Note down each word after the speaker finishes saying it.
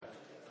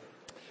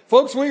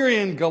Folks, we are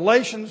in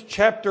Galatians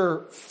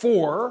chapter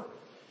 4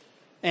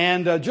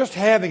 and just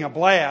having a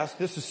blast.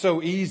 This is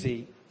so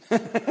easy.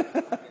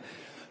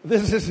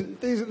 This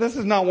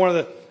is not one of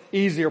the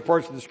easier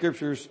parts of the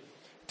scriptures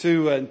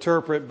to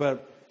interpret,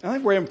 but I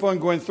think we're having fun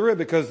going through it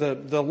because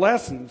the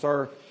lessons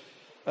are,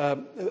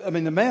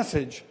 the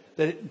message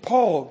that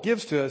Paul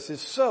gives to us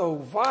is so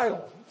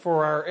vital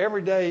for our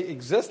everyday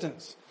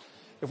existence.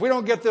 If we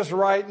don't get this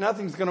right,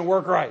 nothing's going to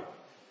work right.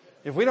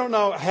 If we don't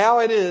know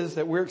how it is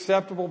that we're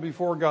acceptable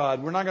before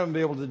God, we're not going to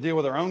be able to deal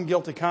with our own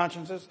guilty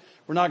consciences.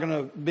 We're not going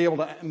to be able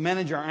to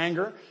manage our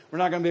anger. We're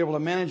not going to be able to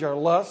manage our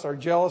lusts, our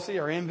jealousy,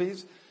 our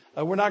envies.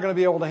 We're not going to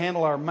be able to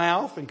handle our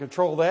mouth and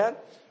control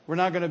that. We're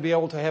not going to be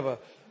able to have a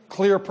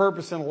clear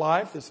purpose in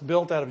life that's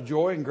built out of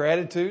joy and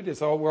gratitude.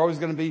 We're always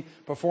going to be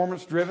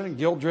performance-driven and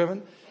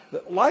guilt-driven.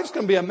 Life's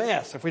going to be a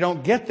mess if we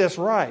don't get this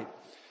right.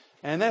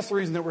 And that's the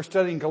reason that we're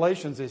studying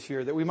Galatians this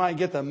year, that we might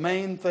get the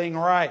main thing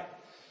right.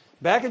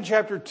 Back in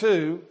chapter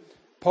 2,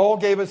 Paul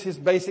gave us his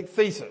basic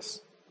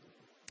thesis.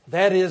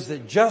 That is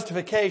that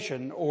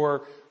justification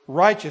or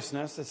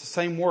righteousness, it's the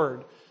same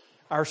word,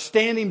 our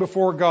standing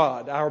before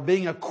God, our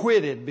being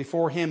acquitted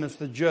before Him as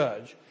the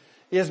judge,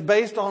 is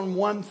based on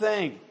one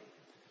thing.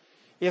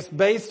 It's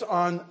based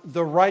on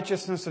the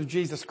righteousness of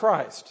Jesus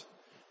Christ,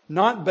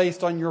 not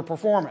based on your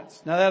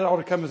performance. Now that ought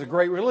to come as a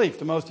great relief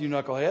to most of you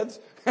knuckleheads.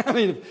 I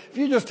mean, if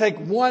you just take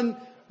one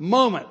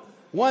moment,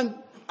 1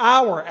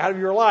 hour out of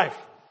your life,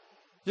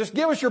 just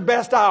give us your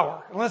best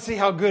hour and let's see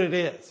how good it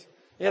is.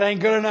 It ain't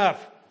good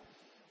enough.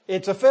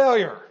 It's a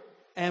failure.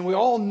 And we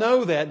all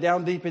know that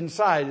down deep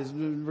inside,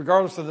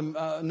 regardless of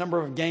the number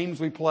of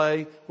games we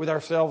play with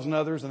ourselves and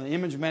others and the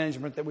image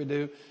management that we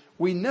do.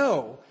 We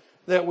know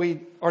that we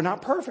are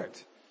not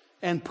perfect.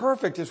 And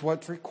perfect is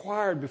what's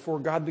required before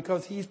God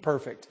because He's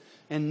perfect.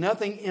 And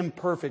nothing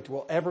imperfect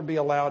will ever be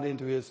allowed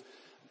into His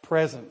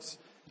presence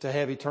to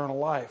have eternal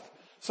life.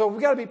 So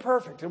we've got to be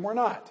perfect, and we're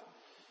not.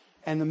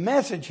 And the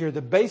message here, the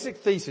basic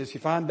thesis, you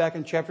find back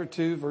in chapter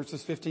 2,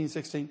 verses 15,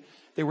 16,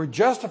 they were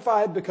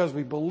justified because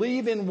we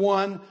believe in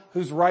one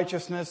whose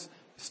righteousness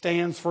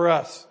stands for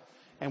us.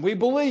 And we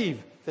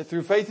believe that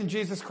through faith in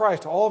Jesus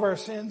Christ, all of our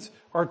sins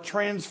are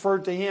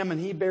transferred to Him and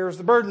He bears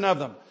the burden of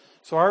them.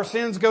 So our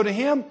sins go to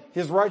Him,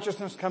 His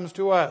righteousness comes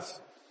to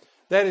us.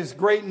 That is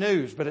great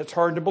news, but it's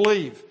hard to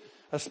believe,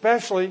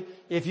 especially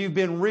if you've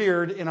been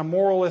reared in a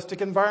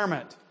moralistic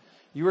environment.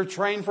 You were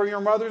trained from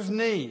your mother's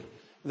knee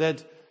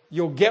that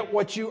you'll get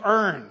what you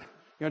earn.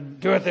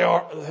 Do it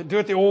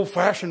the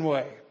old-fashioned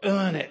way.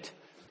 Earn it.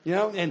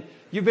 And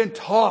you've been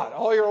taught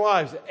all your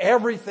lives that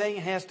everything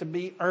has to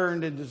be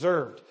earned and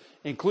deserved,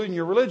 including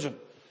your religion.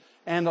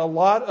 And a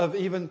lot of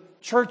even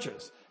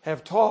churches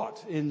have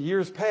taught in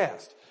years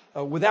past,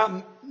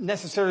 without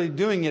necessarily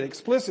doing it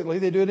explicitly,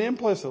 they do it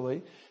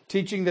implicitly,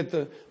 teaching that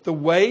the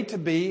way to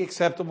be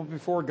acceptable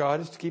before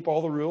God is to keep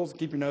all the rules,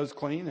 keep your nose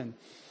clean, and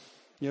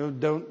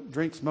don't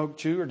drink, smoke,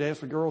 chew, or dance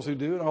with girls who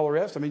do, and all the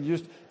rest. I mean, you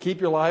just keep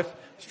your life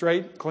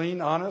straight, clean,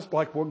 honest,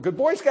 like a good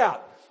Boy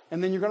Scout,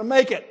 and then you're going to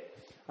make it.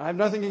 I have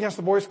nothing against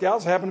the Boy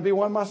Scouts. I happen to be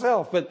one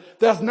myself, but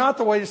that's not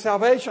the way to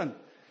salvation.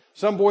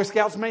 Some Boy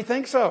Scouts may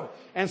think so,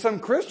 and some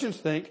Christians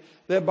think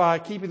that by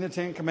keeping the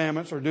Ten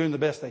Commandments or doing the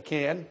best they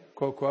can,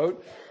 quote,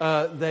 quote,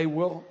 they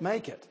will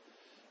make it.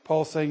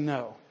 Paul's saying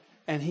no.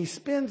 And he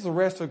spends the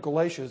rest of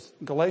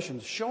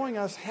Galatians showing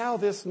us how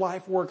this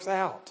life works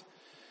out.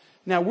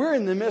 Now, we're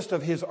in the midst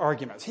of his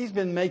arguments. He's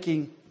been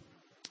making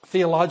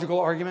theological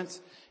arguments.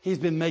 He's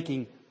been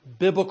making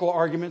biblical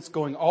arguments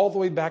going all the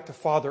way back to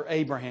Father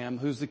Abraham,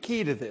 who's the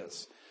key to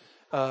this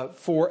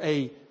for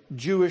a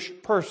Jewish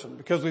person.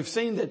 Because we've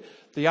seen that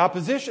the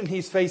opposition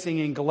he's facing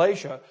in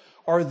Galatia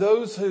are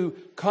those who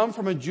come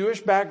from a Jewish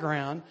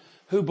background,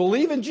 who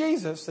believe in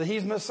Jesus, that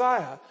He's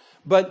Messiah.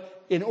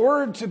 But in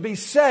order to be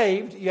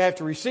saved, you have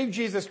to receive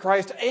Jesus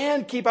Christ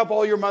and keep up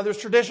all your mother's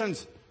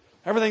traditions.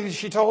 Everything that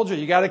she told you.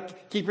 You got to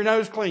keep your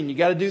nose clean. You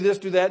got to do this,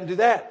 do that, and do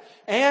that.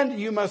 And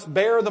you must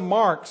bear the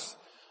marks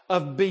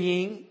of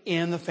being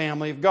in the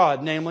family of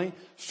God, namely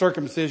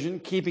circumcision,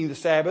 keeping the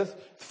Sabbath,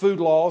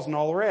 food laws, and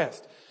all the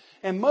rest.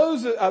 And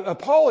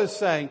Paul is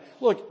saying,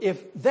 look,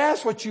 if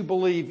that's what you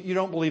believe, you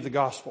don't believe the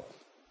gospel.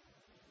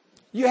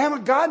 You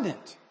haven't gotten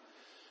it.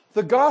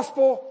 The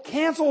gospel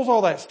cancels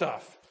all that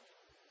stuff.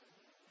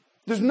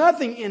 There's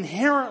nothing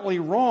inherently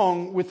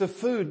wrong with the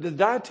food, the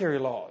dietary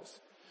laws.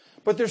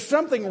 But there's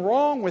something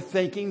wrong with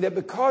thinking that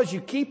because you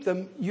keep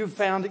them, you've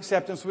found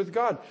acceptance with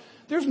God.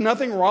 There's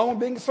nothing wrong with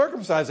being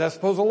circumcised. I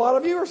suppose a lot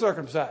of you are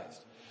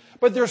circumcised.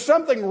 But there's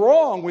something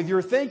wrong with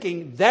your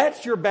thinking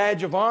that's your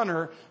badge of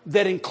honor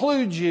that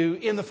includes you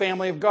in the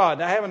family of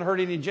God. I haven't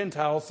heard any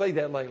Gentiles say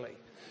that lately.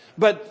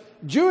 But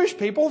Jewish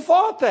people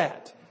thought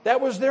that.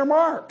 That was their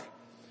mark.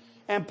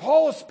 And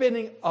Paul is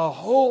spending a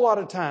whole lot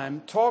of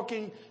time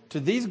talking to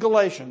these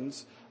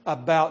Galatians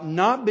about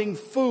not being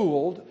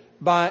fooled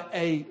by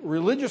a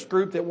religious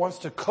group that wants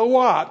to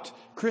co-opt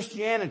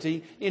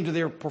Christianity into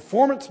their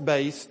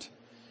performance-based,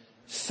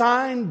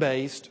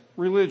 sign-based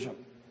religion.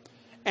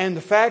 And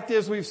the fact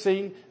is, we've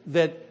seen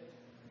that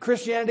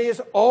Christianity has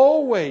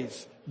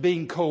always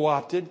being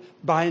co-opted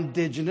by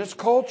indigenous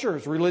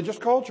cultures, religious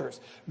cultures.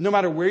 No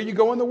matter where you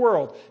go in the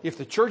world, if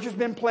the church has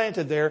been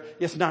planted there,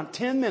 it's not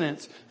 10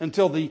 minutes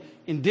until the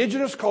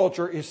indigenous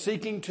culture is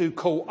seeking to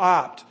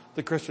co-opt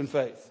the Christian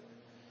faith.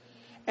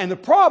 And the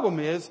problem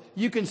is,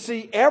 you can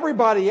see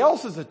everybody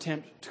else's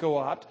attempt to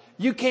co-opt.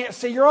 You can't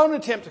see your own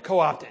attempt to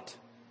co-opt it.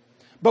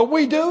 But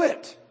we do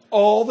it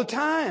all the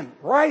time,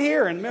 right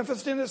here in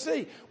Memphis,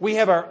 Tennessee. We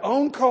have our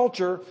own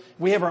culture,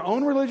 we have our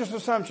own religious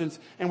assumptions,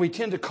 and we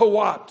tend to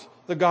co-opt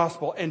the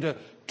gospel and to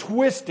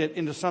twist it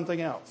into something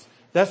else.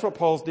 That's what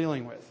Paul's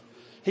dealing with.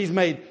 He's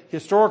made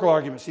historical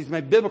arguments, he's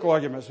made biblical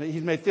arguments,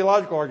 he's made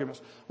theological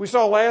arguments. We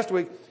saw last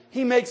week,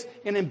 he makes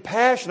an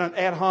impassioned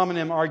ad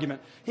hominem argument.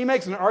 He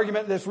makes an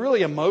argument that's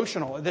really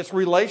emotional, that's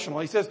relational.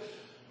 He says,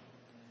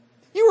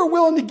 you were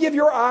willing to give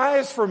your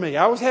eyes for me.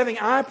 I was having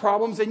eye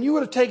problems and you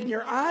would have taken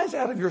your eyes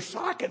out of your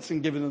sockets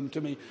and given them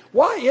to me.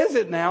 Why is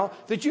it now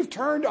that you've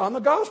turned on the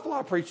gospel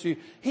I preached to you?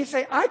 He's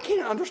saying, I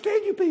can't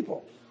understand you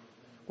people.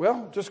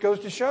 Well, it just goes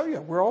to show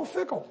you, we're all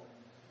fickle.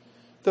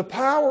 The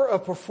power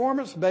of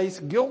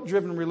performance-based,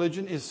 guilt-driven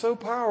religion is so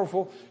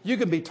powerful, you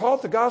can be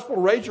taught the gospel,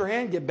 raise your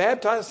hand, get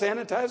baptized,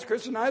 sanitized,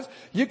 Christianized.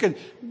 You can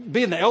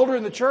be an elder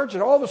in the church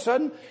and all of a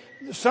sudden,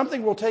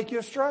 something will take you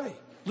astray.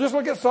 Just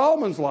look at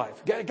Solomon's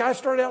life. Guy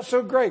started out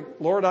so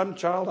great. Lord, I'm a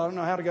child. I don't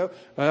know how to go.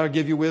 I'll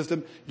give you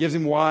wisdom. Gives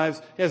him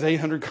wives. He has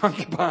 800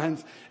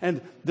 concubines.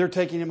 And they're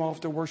taking him off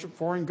to worship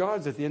foreign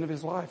gods at the end of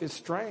his life. It's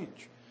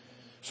strange.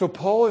 So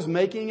Paul is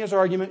making his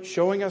argument,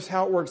 showing us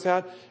how it works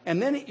out. And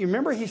then, you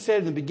remember he said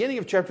in the beginning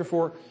of chapter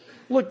 4,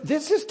 look,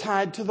 this is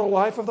tied to the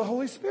life of the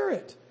Holy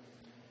Spirit.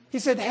 He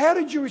said, how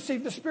did you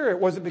receive the Spirit?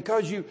 Was it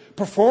because you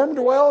performed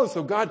well and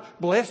so God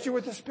blessed you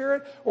with the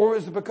Spirit? Or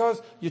was it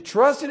because you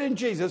trusted in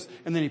Jesus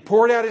and then He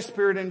poured out His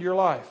Spirit into your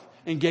life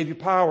and gave you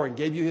power and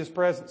gave you His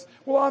presence?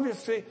 Well,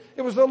 obviously,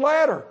 it was the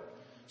latter.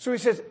 So he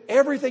says,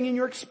 everything in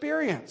your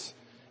experience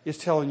is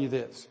telling you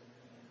this.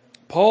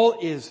 Paul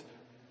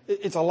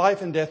it's a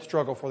life and death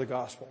struggle for the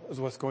gospel is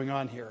what's going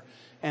on here.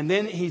 And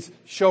then he's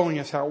showing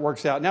us how it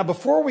works out. Now,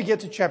 before we get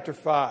to chapter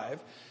 5,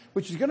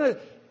 which is going to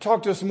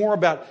talk to us more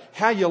about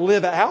how you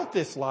live out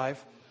this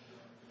life,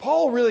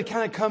 Paul really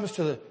kind of comes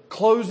to the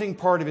closing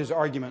part of his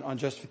argument on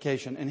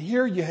justification. And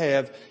here you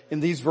have,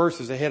 in these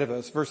verses ahead of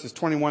us, verses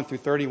 21 through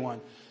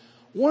 31,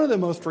 one of the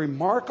most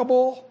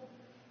remarkable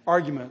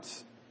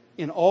arguments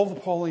in all the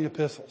Pauline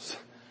epistles.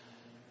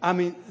 I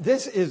mean,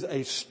 this is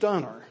a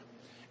stunner.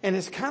 And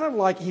it's kind of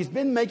like he's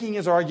been making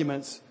his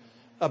arguments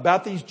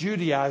about these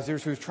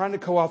Judaizers who's trying to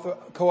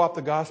co-opt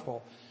the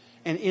gospel.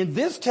 And in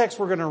this text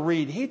we're going to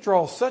read, he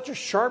draws such a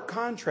sharp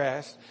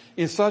contrast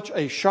in such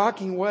a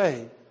shocking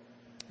way.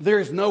 There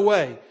is no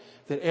way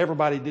that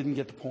everybody didn't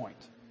get the point.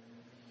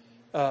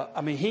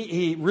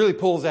 He really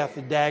pulls out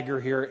the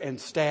dagger here and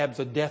stabs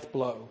a death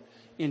blow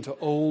into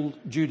old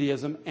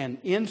Judaism. And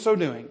in so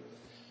doing,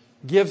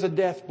 gives a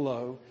death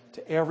blow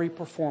to every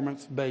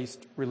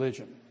performance-based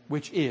religion,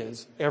 which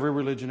is every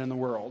religion in the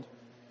world,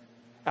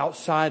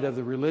 outside of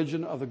the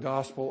religion of the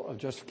gospel of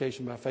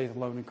justification by faith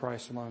alone in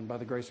Christ alone, by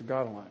the grace of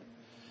God alone.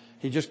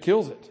 He just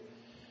kills it.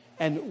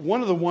 And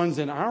one of the ones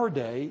in our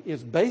day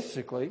is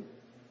basically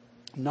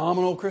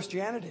nominal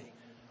Christianity.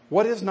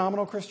 What is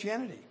nominal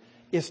Christianity?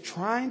 It's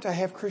trying to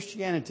have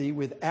Christianity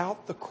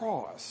without the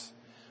cross,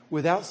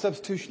 without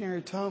substitutionary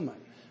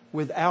atonement,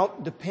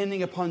 without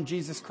depending upon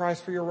Jesus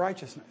Christ for your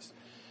righteousness.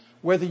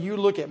 Whether you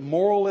look at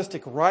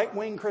moralistic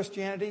right-wing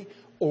Christianity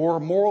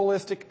or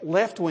moralistic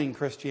left-wing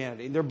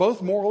Christianity, they're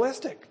both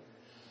moralistic.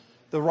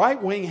 The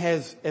right wing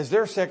has as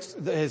their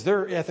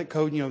ethic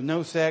code,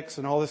 no sex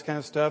and all this kind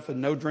of stuff and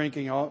no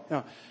drinking.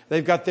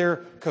 They've got their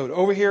code.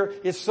 Over here,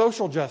 it's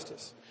social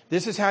justice.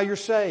 This is how you're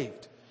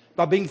saved,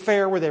 by being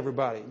fair with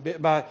everybody,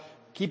 by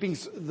keeping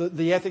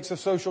the ethics of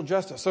social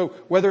justice. So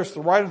whether it's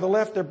the right or the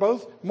left, they're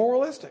both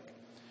moralistic.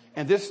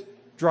 And this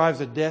drives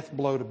a death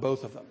blow to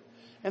both of them.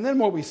 And then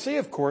what we see,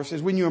 of course,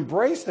 is when you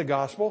embrace the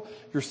gospel,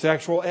 your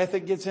sexual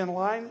ethic gets in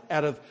line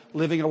out of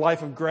living a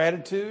life of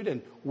gratitude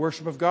and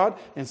worship of God.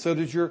 And so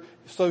does your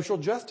social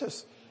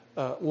justice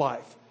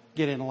life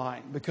get in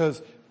line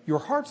because your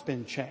heart's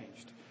been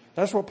changed.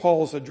 That's what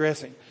Paul is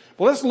addressing.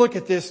 But let's look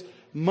at this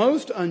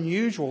most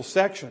unusual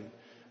section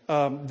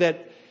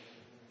that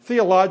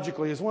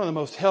theologically is one of the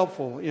most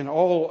helpful in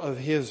all of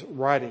his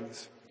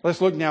writings.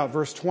 Let's look now at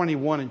verse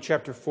 21 in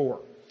chapter 4.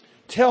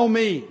 Tell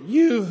me,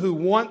 you who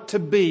want to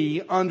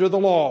be under the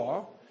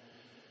law,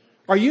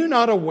 are you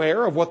not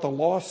aware of what the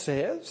law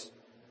says?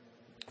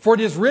 For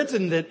it is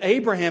written that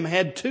Abraham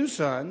had 2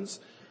 sons,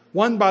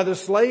 one by the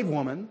slave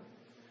woman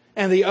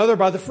and the other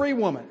by the free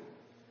woman.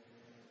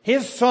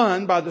 His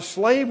son by the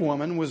slave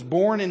woman was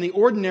born in the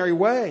ordinary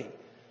way,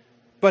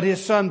 but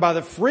his son by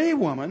the free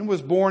woman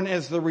was born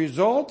as the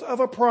result of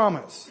a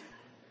promise.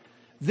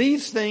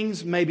 These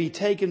things may be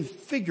taken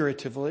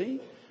figuratively,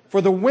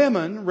 for the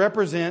women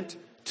represent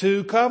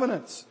 2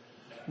 covenants.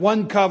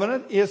 One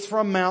covenant is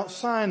from Mount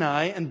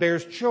Sinai and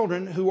bears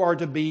children who are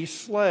to be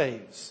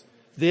slaves.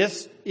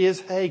 This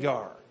is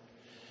Hagar.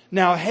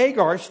 Now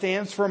Hagar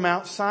stands for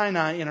Mount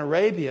Sinai in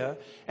Arabia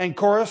and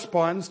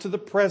corresponds to the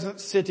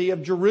present city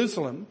of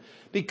Jerusalem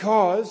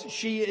because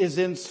she is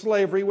in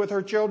slavery with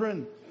her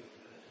children.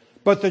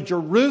 But the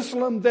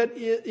Jerusalem that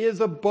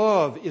is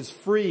above is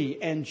free,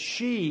 and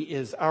she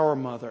is our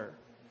mother.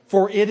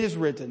 For it is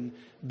written,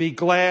 Be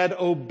glad,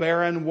 O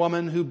barren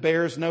woman who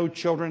bears no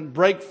children.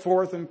 Break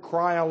forth and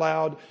cry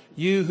aloud,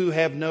 you who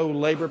have no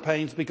labor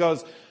pains,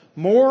 because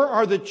more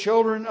are the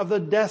children of the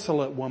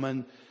desolate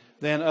woman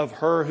than of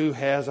her who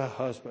has a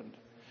husband.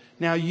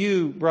 Now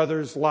you,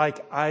 brothers,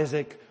 like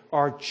Isaac,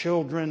 are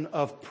children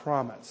of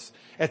promise.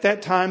 At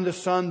that time, the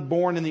son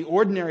born in the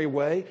ordinary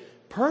way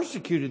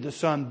persecuted the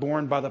son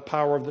born by the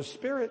power of the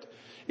Spirit.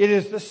 It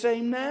is the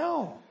same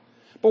now.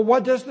 But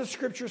what does the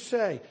Scripture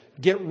say?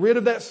 Get rid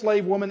of that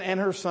slave woman and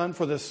her son,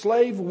 for the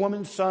slave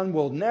woman's son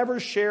will never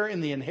share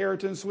in the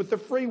inheritance with the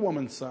free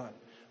woman's son.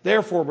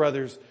 Therefore,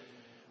 brothers,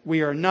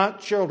 we are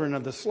not children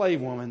of the slave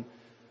woman,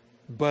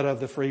 but of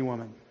the free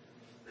woman.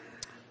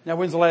 Now,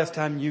 when's the last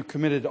time you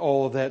committed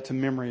all of that to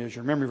memory as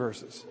your memory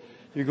verses?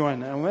 You're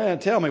going, well,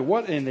 tell me,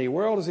 what in the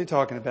world is he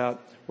talking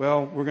about?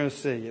 Well, we're going to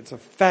see. It's a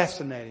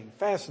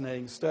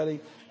fascinating study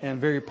and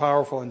very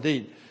powerful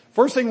indeed.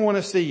 First thing we want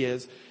to see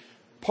is,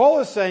 Paul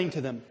is saying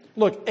to them,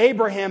 look,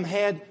 Abraham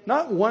had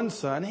not one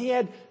son, he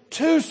had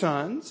two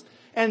sons,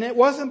 and it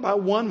wasn't by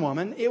one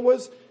woman, it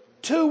was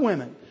two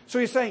women. So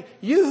he's saying,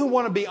 you who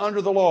want to be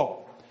under the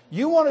law,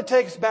 you want to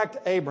take us back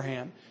to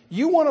Abraham,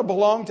 you want to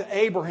belong to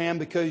Abraham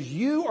because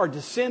you are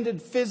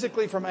descended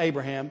physically from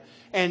Abraham,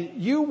 and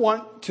you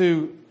want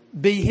to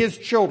be his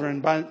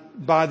children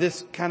by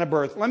this kind of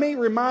birth. Let me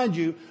remind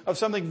you of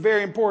something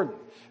very important.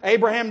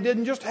 Abraham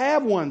didn't just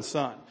have one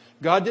son.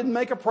 God didn't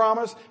make a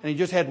promise and he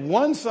just had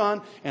one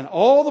son and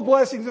all the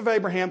blessings of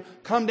Abraham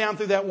come down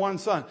through that one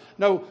son.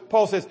 No,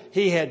 Paul says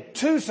he had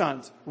two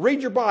sons.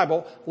 Read your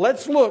Bible.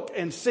 Let's look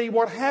and see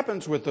what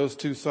happens with those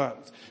two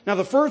sons. Now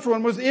the first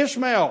one was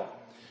Ishmael.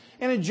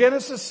 And in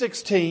Genesis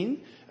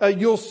 16,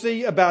 you'll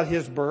see about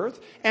his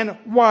birth. And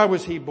why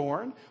was he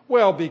born?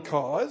 Well,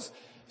 because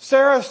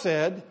Sarah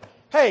said,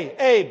 hey,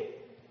 Abe,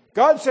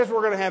 God says we're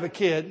going to have a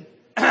kid.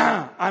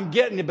 I'm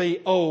getting to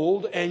be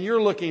old and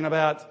you're looking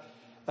about...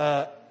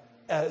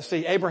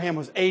 Abraham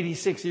was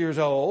 86 years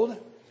old.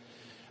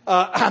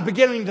 I'm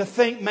beginning to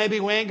think maybe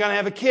we ain't going to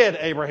have a kid,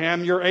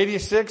 Abraham. You're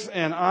 86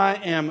 and I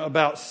am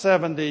about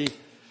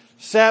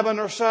 77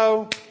 or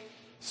so.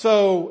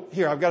 So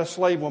here, I've got a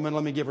slave woman.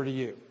 Let me give her to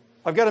you.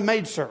 I've got a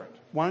maidservant.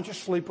 Why don't you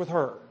sleep with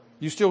her?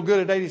 You still good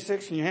at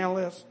 86? Can you handle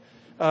this?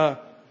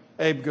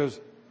 Abe goes,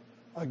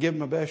 I'll give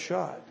him my best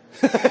shot.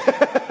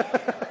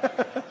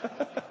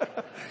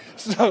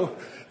 So...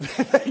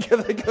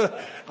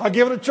 I'll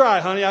give it a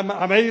try, honey.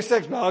 I'm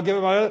 86, but I'll give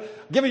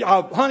it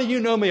honey, you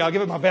know me. I'll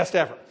give it my best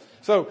effort.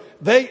 So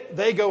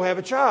they go have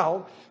a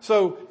child.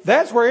 So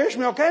that's where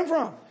Ishmael came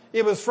from.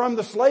 It was from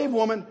the slave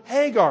woman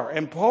Hagar.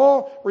 And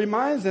Paul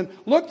reminds them,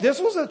 look, this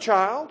was a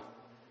child.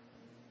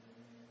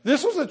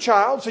 This was a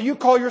child. So you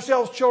call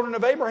yourselves children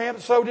of Abraham.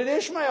 So did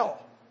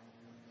Ishmael.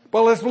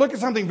 But let's look at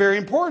something very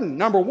important.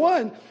 Number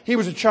one, he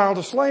was a child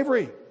of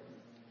slavery.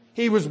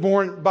 He was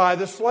born by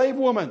the slave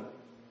woman.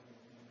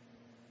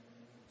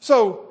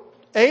 So,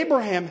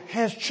 Abraham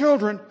has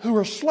children who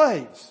are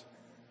slaves.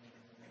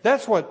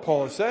 That's what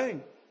Paul is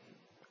saying.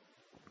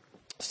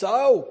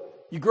 So,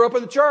 you grew up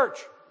in the church.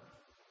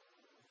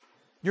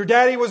 Your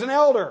daddy was an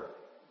elder,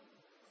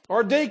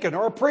 or a deacon,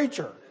 or a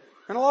preacher.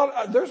 And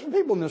there's some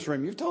people in this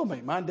room, you've told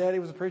me, my daddy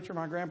was a preacher,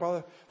 my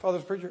grandfather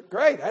was a preacher.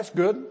 Great, that's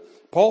good.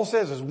 Paul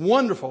says it's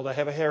wonderful to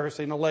have a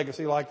heresy and a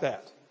legacy like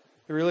that.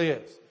 It really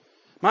is.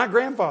 My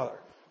grandfather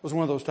was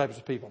one of those types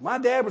of people. My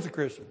dad was a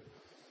Christian.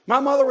 My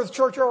mother was a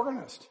church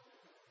organist.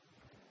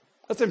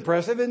 That's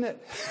impressive, isn't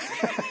it?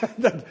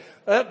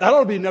 that ought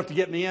to be enough to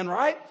get me in,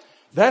 right?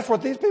 That's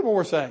what these people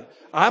were saying.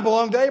 I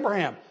belong to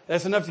Abraham.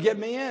 That's enough to get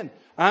me in.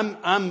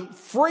 I'm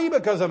free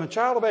because I'm a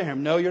child of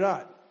Abraham. No, you're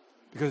not.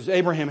 Because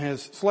Abraham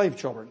has slave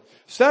children.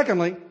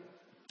 Secondly,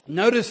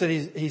 notice that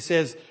he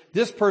says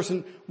this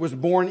person was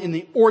born in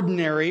the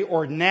ordinary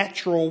or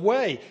natural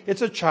way.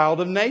 It's a child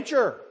of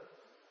nature.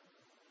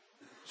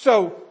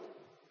 So,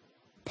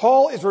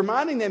 Paul is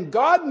reminding them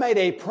God made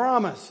a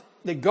promise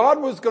that God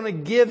was going to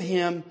give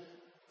him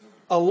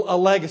a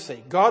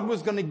legacy. God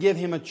was going to give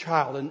him a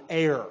child, an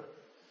heir,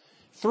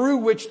 through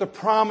which the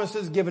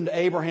promises given to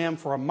Abraham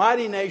for a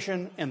mighty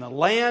nation and the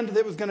land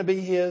that was going to be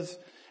his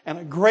and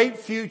a great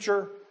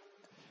future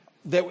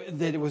that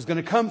it was going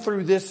to come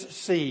through this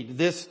seed,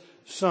 this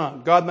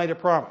son. God made a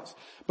promise.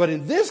 But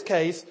in this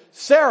case,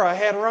 Sarah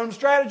had her own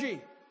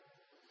strategy.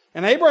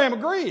 And Abraham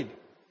agreed.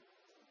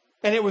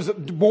 And it was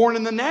born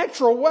in the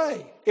natural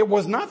way. It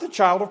was not the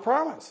child of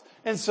promise.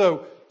 And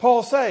so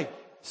Paul's saying,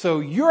 so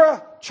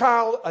you're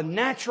a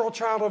natural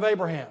child of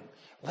Abraham.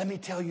 Let me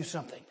tell you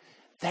something.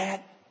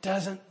 That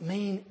doesn't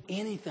mean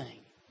anything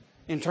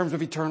in terms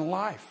of eternal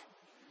life.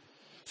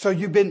 So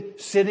you've been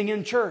sitting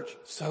in church.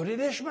 So did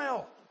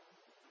Ishmael.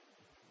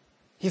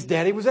 His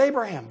daddy was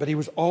Abraham, but he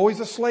was always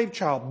a slave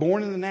child,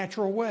 born in the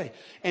natural way.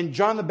 And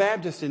John the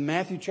Baptist in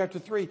Matthew chapter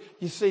 3,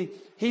 you see,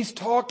 he's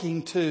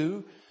talking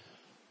to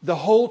the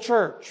whole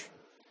church.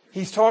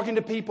 He's talking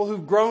to people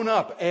who've grown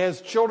up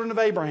as children of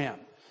Abraham,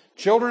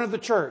 children of the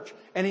church.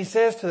 And he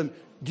says to them,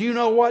 do you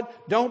know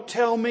what? Don't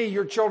tell me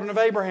you're children of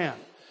Abraham.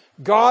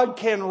 God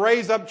can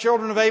raise up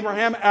children of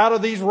Abraham out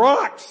of these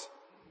rocks.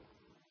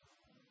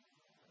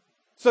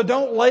 So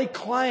don't lay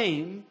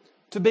claim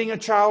to being a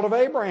child of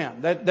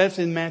Abraham. That's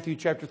in Matthew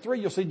chapter 3.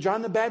 You'll see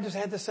John the Baptist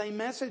had the same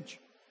message.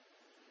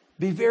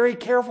 Be very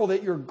careful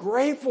that you're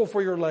grateful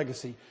for your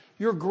legacy.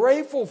 You're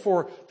grateful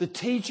for the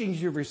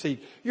teachings you've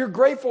received. You're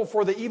grateful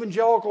for the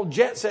evangelical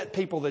jet set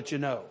people that you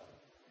know.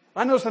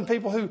 I know some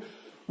people who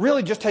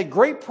really just take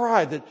great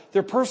pride that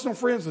they're personal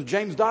friends with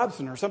James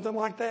Dobson or something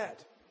like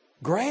that.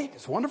 Great.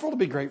 It's wonderful to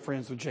be great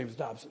friends with James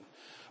Dobson.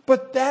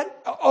 But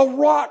a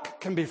rock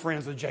can be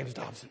friends with James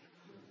Dobson.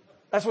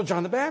 That's what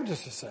John the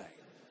Baptist is saying.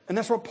 And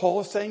that's what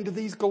Paul is saying to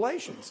these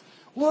Galatians.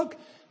 Look,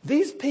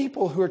 these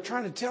people who are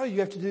trying to tell you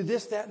have to do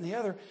this, that, and the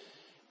other,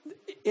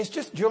 it's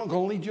just going to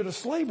lead you to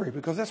slavery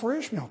because that's where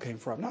Ishmael came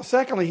from. Now,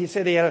 secondly, he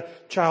said he had a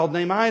child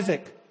named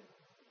Isaac.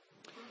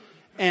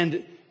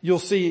 And you'll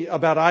see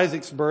about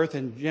Isaac's birth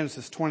in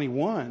Genesis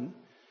 21.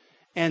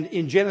 And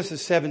in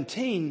Genesis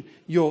 17,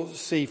 you'll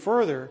see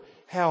further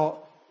how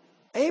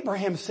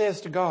Abraham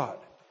says to God,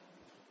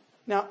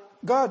 now,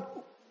 God,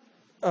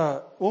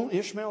 won't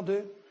Ishmael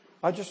do?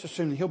 I just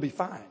assume that he'll be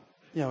fine,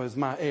 as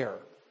my heir.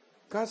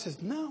 God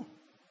says, no.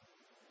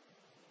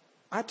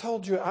 I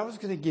told you I was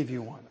going to give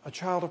you one, a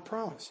child of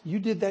promise. You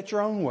did that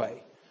your own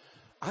way.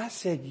 I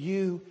said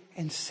you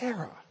and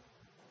Sarah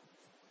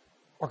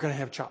are going to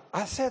have a child.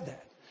 I said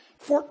that.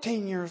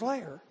 14 years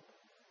later,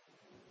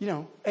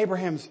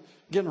 Abraham's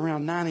getting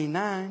around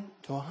 99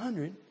 to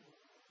 100.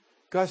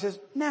 God says,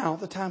 now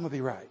the time will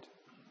be right.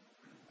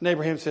 And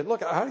Abraham said,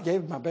 look, I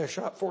gave my best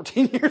shot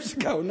 14 years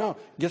ago. No,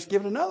 just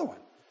give it another one.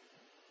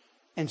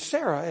 And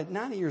Sarah, at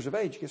 90 years of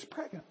age, gets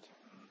pregnant.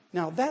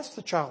 Now, that's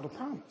the child of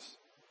promise.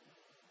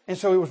 And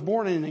so it was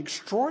born in an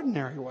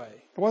extraordinary way.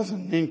 It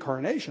wasn't an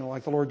incarnation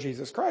like the Lord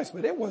Jesus Christ,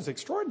 but it was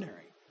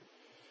extraordinary.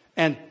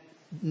 And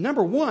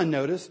number one,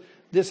 notice,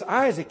 this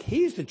Isaac,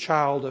 he's the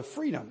child of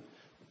freedom.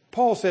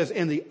 Paul says,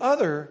 and the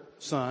other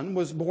son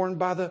was born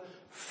by the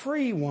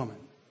free woman.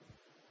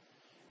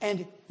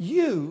 And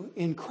you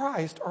in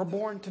Christ are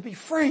born to be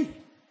free,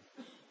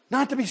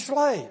 not to be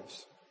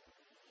slaves.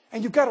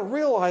 And you've got to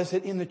realize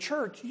that in the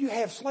church, you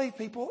have slave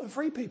people and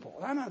free people.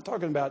 And I'm not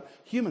talking about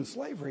human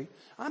slavery.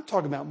 I'm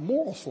talking about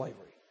moral slavery.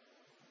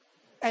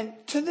 And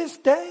to this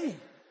day,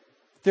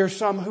 there's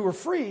some who are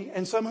free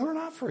and some who are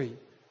not free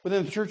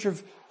within the church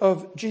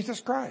of Jesus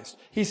Christ.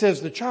 He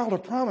says the child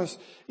of promise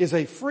is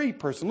a free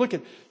person. Look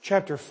at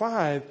chapter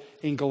 5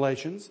 in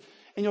Galatians,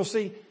 and you'll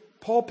see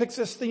Paul picks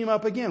this theme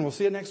up again. We'll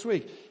see it next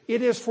week.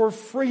 It is for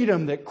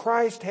freedom that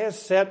Christ has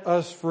set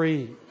us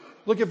free.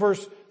 Look at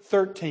verse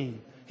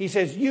 13. He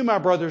says, you, my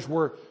brothers,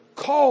 were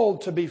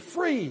called to be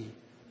free.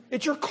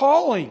 It's your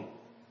calling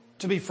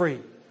to be free.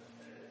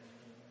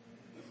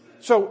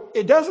 So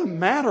it doesn't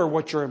matter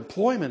what your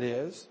employment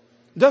is.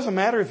 It doesn't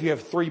matter if you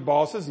have 3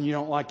 bosses and you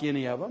don't like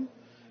any of them.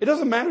 It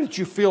doesn't matter that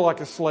you feel like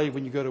a slave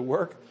when you go to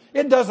work.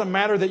 It doesn't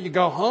matter that you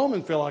go home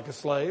and feel like a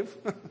slave.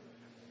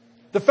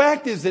 The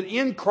fact is that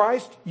in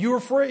Christ, you are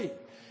free.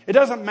 It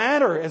doesn't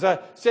matter, as I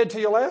said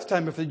to you last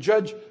time, if the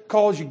judge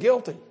calls you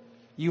guilty.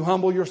 You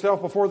humble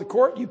yourself before the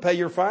court. You pay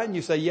your fine.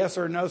 You say, yes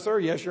or no, sir.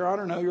 Yes, Your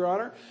Honor. No, Your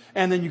Honor.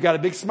 And then you got a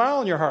big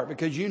smile in your heart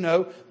because you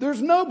know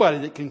there's nobody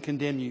that can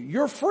condemn you.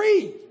 You're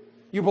free.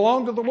 You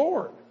belong to the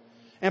Lord.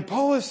 And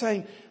Paul is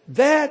saying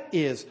that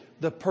is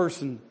the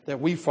person that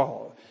we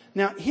follow.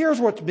 Now, here's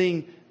what's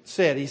being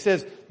said. He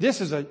says,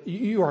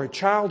 you are a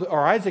child,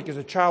 or Isaac is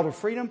a child of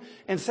freedom.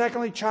 And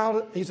secondly,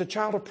 he's a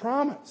child of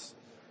promise.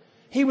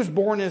 He was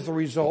born as a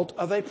result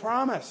of a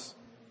promise.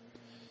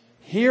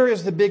 Here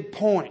is the big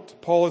point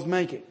Paul is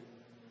making.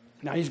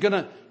 Now he's going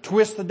to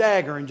twist the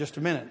dagger in just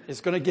a minute.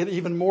 It's going to get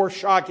even more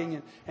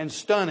shocking and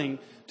stunning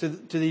to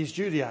these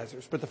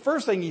Judaizers. But the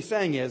first thing he's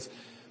saying is,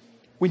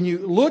 when you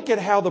look at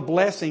how the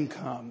blessing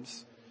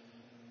comes,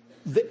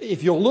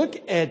 if you'll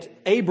look at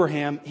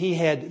Abraham, he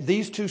had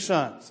these 2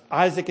 sons,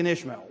 Isaac and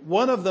Ishmael.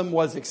 One of them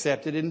was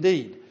accepted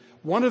indeed.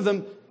 One of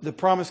them, the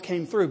promise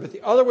came through, but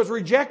the other was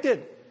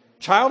rejected.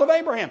 Child of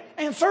Abraham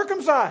and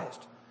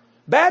circumcised.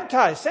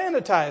 Baptized,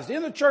 sanitized,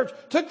 in the church,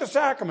 took the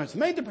sacraments,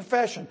 made the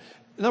profession.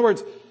 In other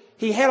words,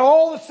 he had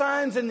all the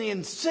signs and the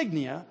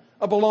insignia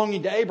of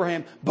belonging to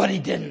Abraham, but he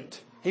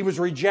didn't. He was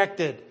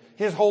rejected.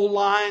 His whole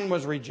line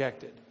was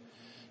rejected.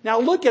 Now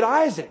look at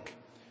Isaac.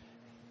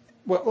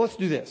 Well, let's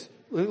do this.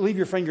 Leave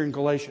your finger in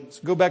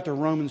Galatians. Go back to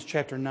Romans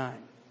chapter 9.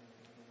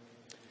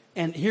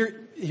 And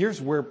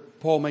here's where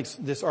Paul makes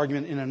this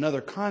argument in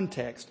another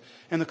context.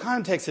 And the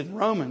context in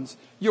Romans,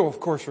 you'll of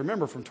course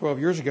remember from 12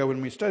 years ago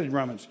when we studied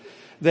Romans,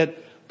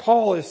 that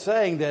Paul is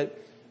saying that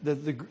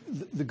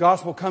the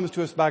gospel comes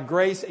to us by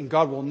grace and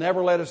God will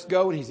never let us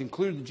go, and he's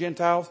included the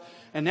Gentiles.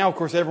 And now, of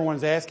course,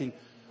 everyone's asking,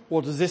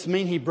 well, does this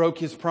mean he broke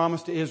his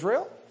promise to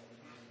Israel?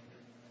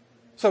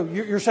 So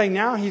you're saying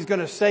now he's going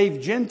to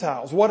save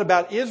Gentiles. What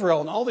about Israel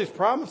and all these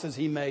promises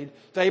he made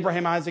to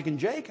Abraham, Isaac, and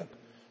Jacob?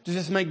 Does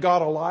this make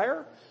God a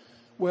liar?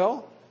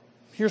 Well,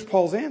 here's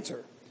Paul's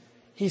answer.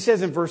 He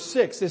says in verse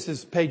 6, this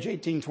is page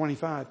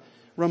 1825,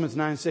 Romans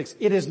 9:6,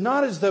 it is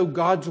not as though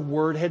God's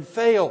word had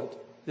failed.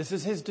 This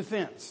is his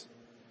defense.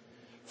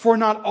 For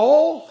not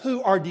all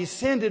who are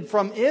descended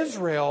from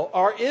Israel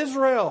are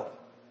Israel.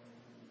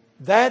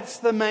 That's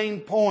the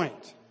main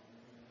point.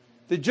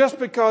 That just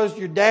because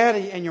your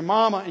daddy and your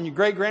mama and your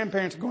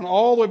great-grandparents are going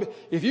all the way back,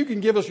 if you can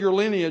give us your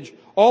lineage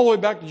all the way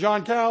back to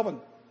John Calvin,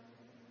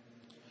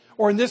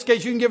 or in this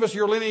case you can give us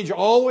your lineage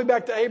all the way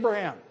back to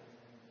Abraham,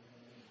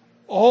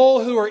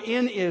 all who are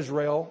in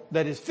Israel,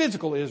 that is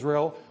physical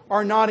Israel,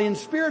 are not in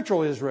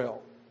spiritual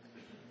Israel.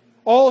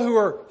 All who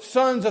are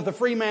sons of the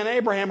free man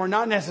Abraham are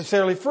not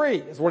necessarily free,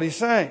 is what he's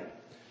saying.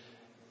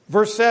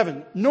 Verse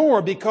 7,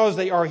 nor because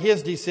they are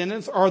his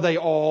descendants are they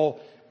all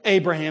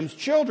Abraham's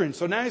children.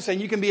 So now he's saying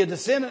you can be a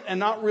descendant and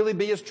not really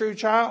be his true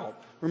child.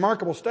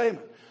 Remarkable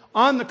statement.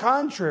 On the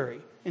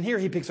contrary, and here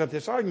he picks up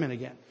this argument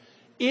again,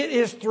 it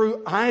is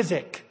through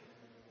Isaac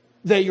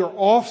that your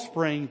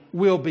offspring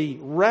will be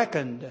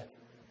reckoned.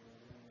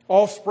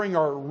 Offspring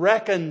are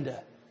reckoned.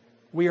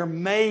 We are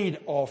made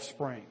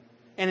offspring.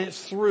 And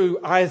it's through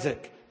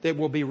Isaac that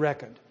will be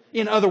reckoned.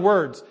 In other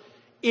words,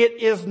 it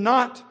is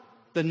not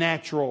the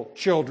natural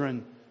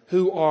children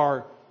who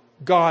are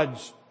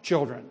God's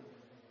children,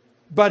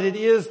 but it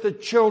is the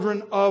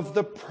children of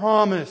the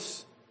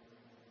promise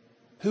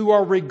who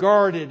are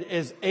regarded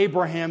as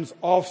Abraham's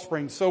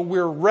offspring. So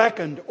we're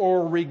reckoned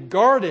or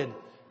regarded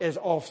as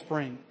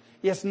offspring.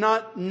 It's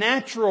not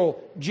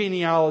natural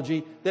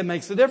genealogy that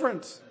makes the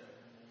difference.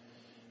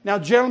 Now,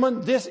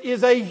 gentlemen, this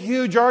is a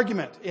huge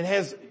argument. It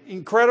has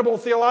incredible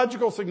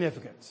theological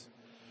significance.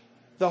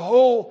 The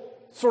whole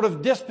sort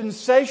of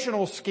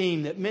dispensational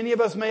scheme that many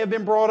of us may have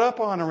been brought up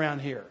on around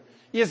here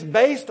is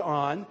based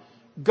on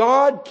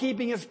God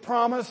keeping His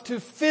promise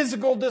to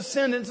physical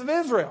descendants of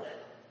Israel.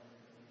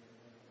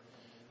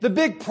 The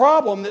big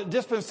problem that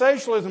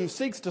dispensationalism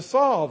seeks to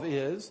solve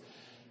is,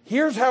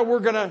 here's how we're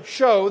going to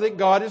show that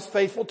God is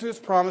faithful to His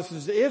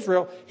promises to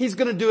Israel. He's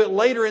going to do it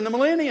later in the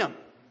millennium.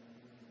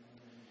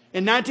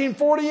 In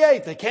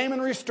 1948, they came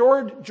and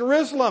restored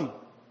Jerusalem.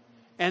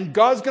 And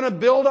God's going to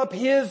build up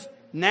His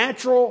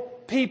natural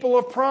people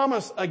of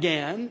promise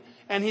again.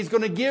 And He's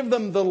going to give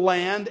them the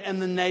land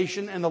and the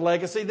nation and the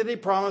legacy that He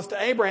promised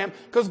to Abraham,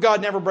 because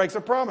God never breaks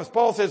a promise.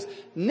 Paul says,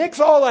 nix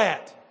all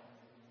that.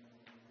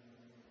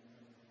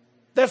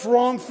 That's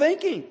wrong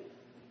thinking.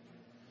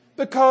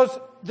 Because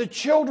the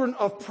children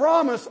of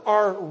promise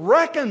are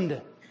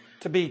reckoned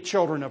to be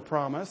children of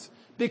promise.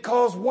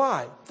 Because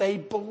why? They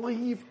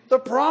believe the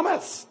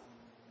promise.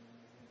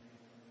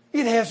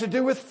 It has to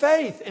do with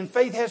faith, and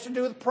faith has to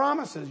do with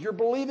promises. You're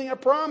believing a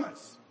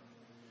promise.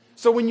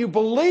 So when you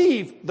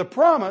believe the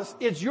promise,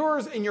 it's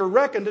yours and you're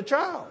reckoned a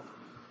child.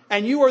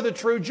 And you are the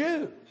true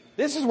Jew.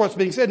 This is what's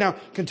being said. Now,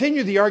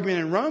 continue the argument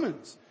in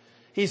Romans.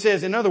 He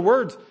says, in other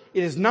words,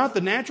 it is not the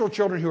natural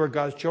children who are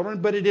God's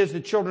children, but it is the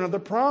children of the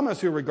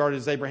promise who are regarded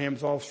as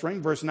Abraham's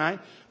offspring. Verse 9,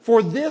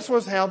 for this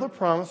was how the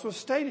promise was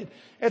stated.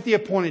 At the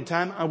appointed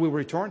time I will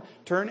return,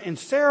 and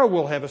Sarah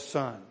will have a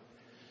son.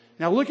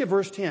 Now look at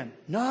verse 10.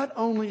 Not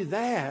only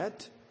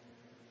that,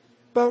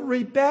 but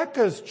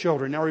Rebekah's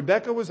children. Now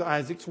Rebekah was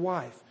Isaac's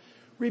wife.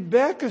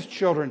 Rebekah's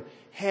children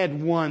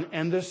had one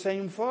and the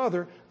same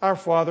father, our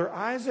father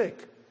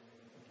Isaac.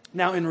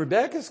 Now in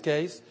Rebekah's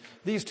case,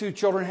 these two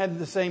children had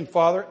the same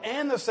father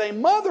and the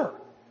same mother.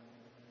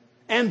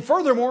 And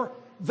furthermore,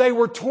 they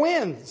were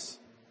twins,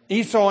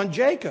 Esau and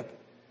Jacob.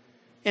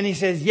 And he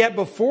says, yet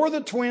before the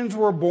twins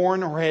were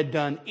born or had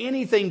done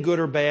anything good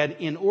or bad,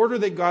 in order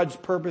that God's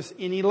purpose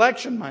in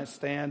election might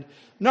stand,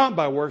 not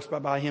by works,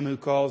 but by Him who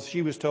calls,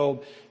 she was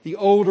told, the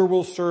older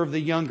will serve the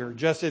younger.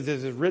 Just as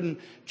it is written,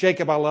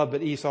 Jacob I loved,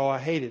 but Esau I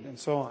hated, and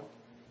so on.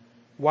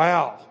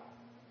 Wow.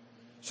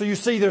 So you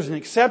see there's an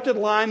accepted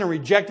line, a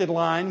rejected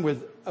line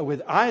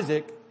with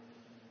Isaac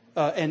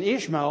and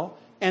Ishmael.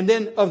 And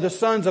then of the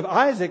sons of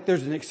Isaac,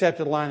 there's an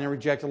accepted line and a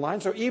rejected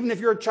line. So even if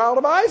you're a child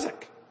of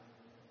Isaac,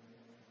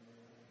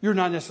 you're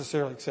not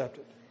necessarily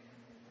accepted.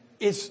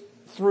 It's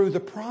through the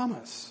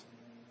promise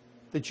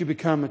that you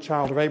become a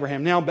child of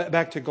Abraham. Now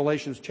back to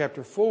Galatians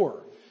chapter 4.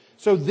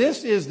 So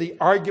this is the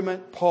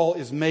argument Paul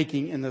is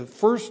making in the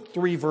first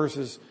 3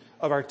 verses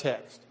of our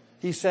text.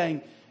 He's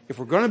saying, if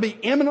we're going to be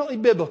eminently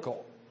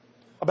biblical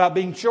about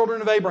being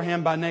children of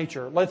Abraham by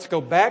nature, let's go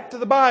back to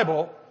the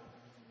Bible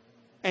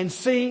and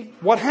see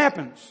what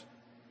happens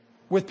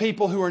with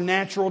people who are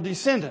natural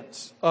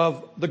descendants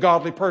of the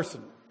godly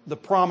person, the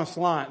promised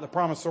line, the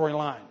promissory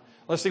line.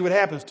 Let's see what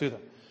happens to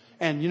them.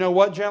 And you know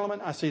what,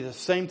 gentlemen? I see the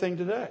same thing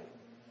today.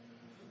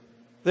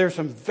 There's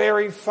some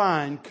very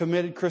fine,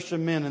 committed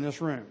Christian men in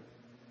this room,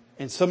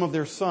 and some of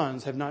their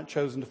sons have not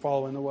chosen to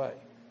follow in the way.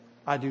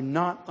 I do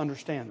not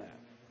understand that.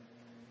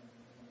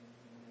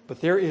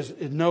 But there is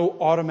no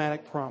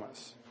automatic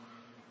promise.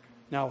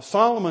 Now,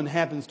 Solomon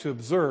happens to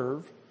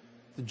observe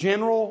the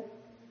general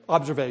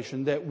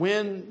observation that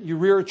when you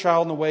rear a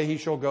child in the way he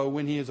shall go,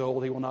 when he is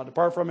old, he will not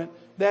depart from it.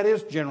 That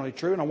is generally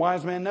true, and a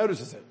wise man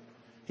notices it.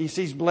 He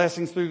sees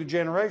blessings through the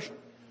generation.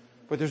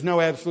 But there's no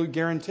absolute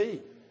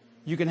guarantee.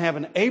 You can have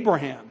an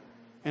Abraham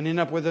and end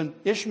up with an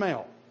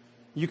Ishmael.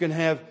 You can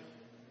have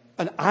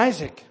an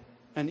Isaac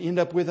and end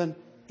up with an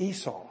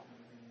Esau.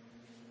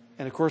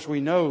 And of course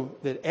we know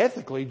that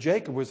ethically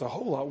Jacob was a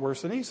whole lot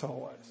worse than Esau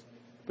was.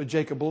 But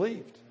Jacob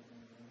believed.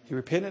 He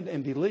repented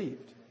and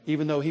believed,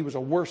 even though he was a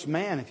worse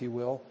man, if you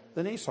will,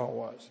 than Esau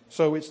was.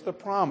 So it's the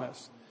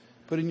promise,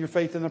 putting your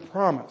faith in the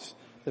promise,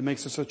 that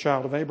makes us a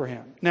child of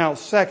Abraham. Now,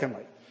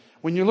 secondly,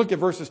 when you look at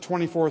verses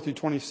 24 through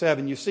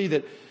 27, you see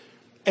that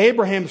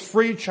Abraham's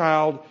free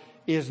child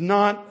is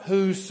not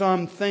who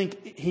some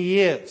think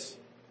he is.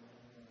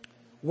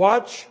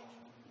 Watch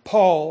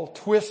Paul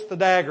twist the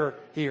dagger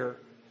here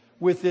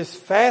with this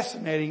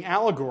fascinating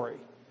allegory.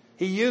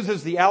 He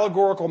uses the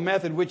allegorical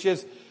method, which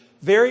is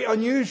very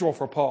unusual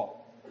for Paul.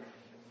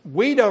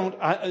 We don't,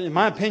 in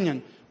my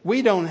opinion,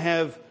 we don't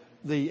have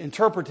the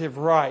interpretive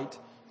right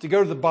to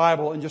go to the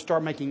Bible and just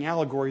start making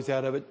allegories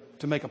out of it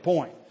to make a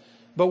point.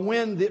 But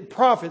when the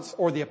prophets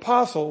or the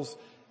apostles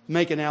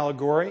make an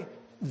allegory,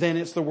 then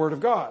it's the Word of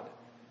God.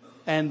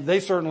 And they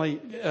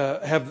certainly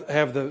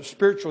have the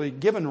spiritually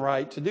given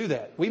right to do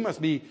that. We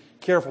must be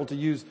careful to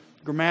use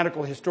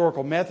grammatical,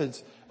 historical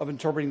methods of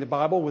interpreting the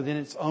Bible within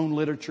its own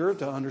literature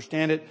to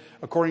understand it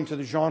according to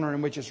the genre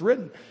in which it's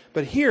written.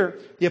 But here,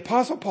 the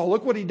Apostle Paul,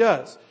 look what he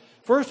does.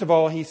 First of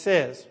all, he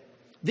says,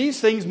 these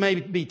things may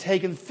be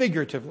taken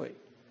figuratively.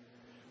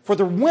 For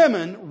the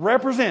women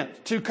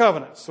represent two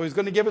covenants. So he's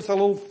going to give us a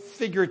little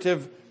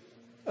figurative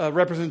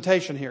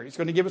representation here. He's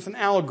going to give us an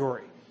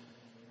allegory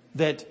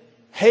that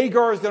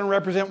Hagar is going to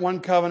represent one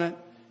covenant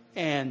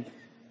and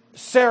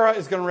Sarah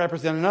is going to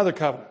represent another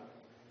covenant.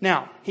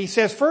 Now, he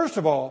says, first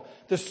of all,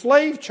 the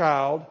slave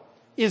child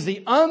is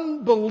the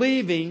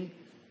unbelieving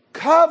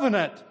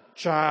covenant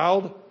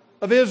child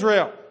of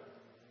Israel.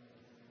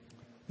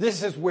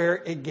 This is where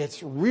it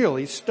gets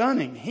really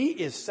stunning. He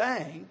is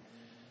saying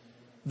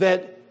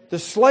that the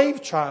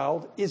slave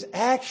child is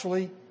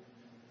actually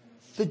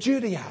the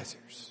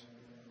Judaizers.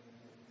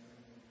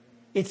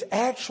 It's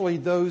actually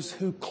those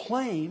who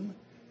claim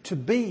to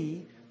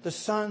be the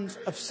sons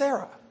of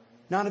Sarah,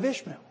 not of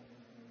Ishmael.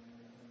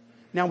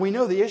 Now we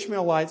know the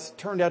Ishmaelites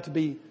turned out to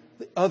be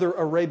the other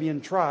Arabian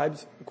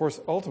tribes. Of course,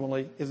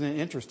 ultimately, isn't it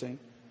interesting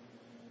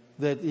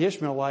that the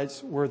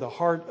Ishmaelites were the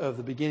heart of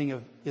the beginning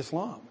of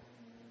Islam?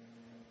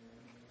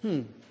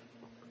 I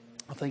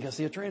think I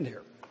see a trend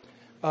here.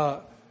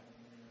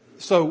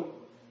 So,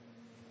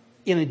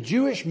 in a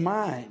Jewish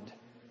mind,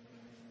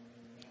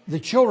 the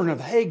children of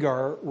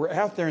Hagar were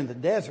out there in the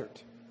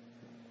desert,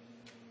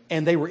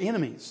 and they were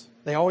enemies.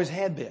 They always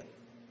had been.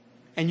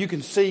 And you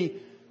can see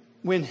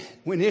when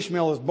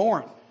Ishmael is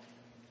born,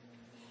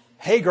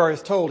 Hagar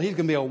is told he's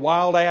going to be a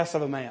wild ass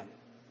of a man.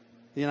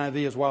 The NIV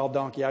is wild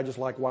donkey. I just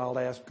like wild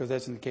ass because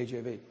that's in the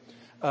KJV.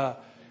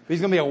 He's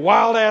going to be a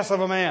wild ass of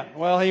a man.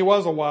 Well, he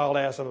was a wild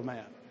ass of a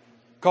man.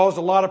 Caused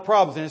a lot of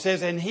problems. And it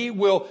says, and he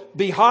will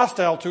be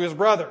hostile to his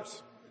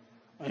brothers.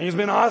 And he's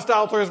been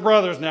hostile to his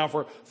brothers now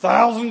for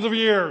thousands of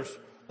years.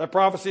 That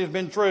prophecy has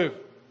been true.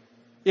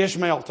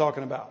 Ishmael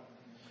talking about.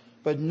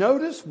 But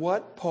notice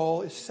what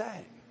Paul is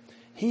saying.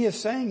 He is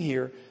saying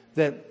here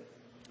that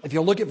if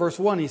you look at verse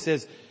 1, he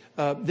says,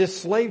 this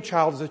slave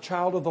child is a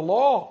child of the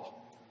law.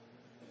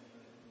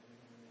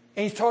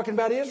 And he's talking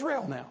about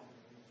Israel now.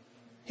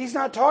 He's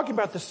not talking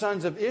about the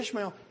sons of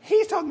Ishmael.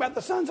 He's talking about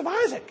the sons of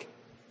Isaac.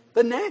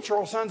 The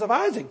natural sons of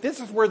Isaac. This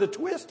is where the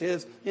twist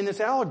is in this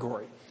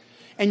allegory.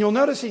 And you'll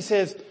notice he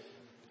says,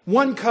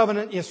 one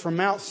covenant is from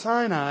Mount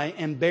Sinai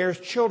and bears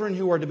children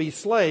who are to be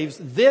slaves.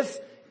 This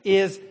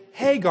is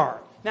Hagar.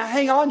 Now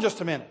hang on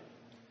just a minute.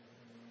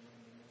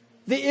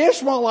 The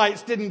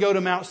Ishmaelites didn't go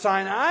to Mount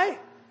Sinai.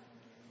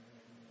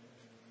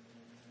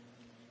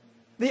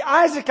 The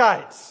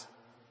Isaacites,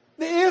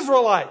 the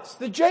Israelites,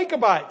 the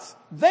Jacobites,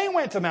 they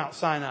went to Mount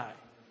Sinai.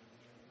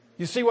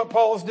 You see what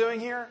Paul is doing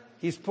here?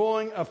 He's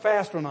pulling a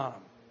fast one on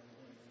them.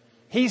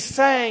 He's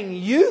saying,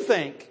 you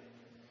think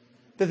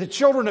that the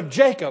children of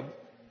Jacob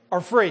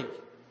are free.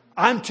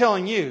 I'm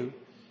telling you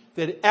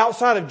that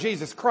outside of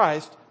Jesus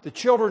Christ, the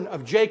children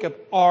of Jacob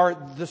are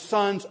the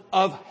sons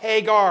of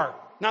Hagar,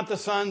 not the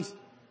sons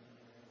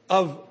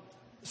of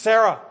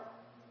Sarah.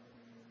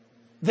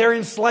 They're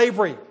in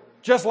slavery,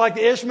 just like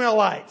the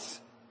Ishmaelites.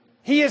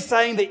 He is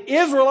saying the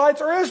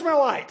Israelites are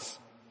Ishmaelites.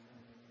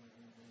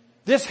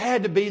 This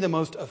had to be the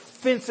most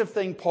offensive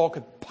thing Paul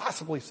could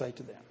possibly say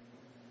to them.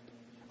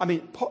 I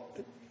mean,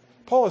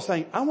 Paul is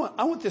saying, I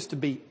want this to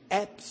be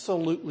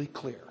absolutely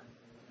clear,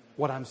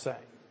 what I'm saying.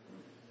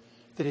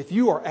 That if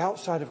you are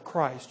outside of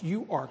Christ,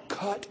 you are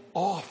cut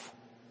off.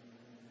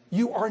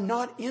 You are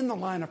not in the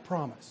line of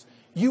promise.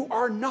 You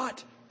are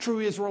not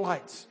true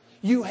Israelites.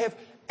 You have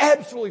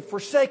absolutely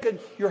forsaken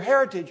your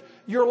heritage.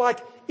 You're like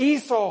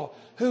Esau,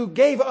 who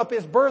gave up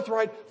his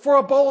birthright for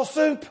a bowl of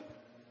soup.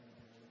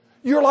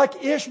 You're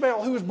like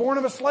Ishmael, who was born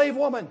of a slave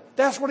woman.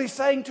 That's what he's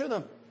saying to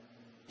them.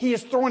 He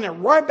is throwing it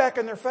right back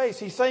in their face.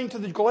 He's saying to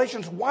the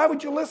Galatians, why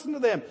would you listen to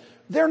them?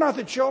 They're not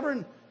the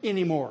children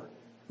anymore,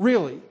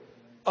 really,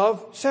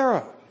 of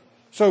Sarah.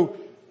 So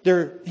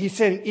he's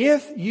saying,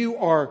 if you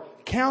are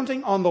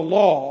counting on the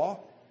law,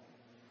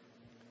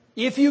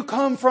 If you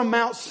come from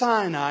Mount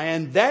Sinai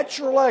and that's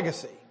your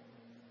legacy,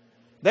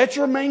 that's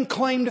your main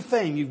claim to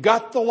fame, you've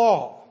got the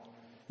law,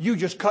 you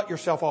just cut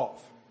yourself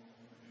off.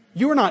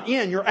 You're not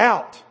in, you're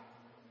out.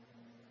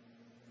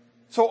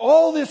 So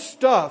all this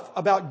stuff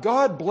about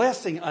God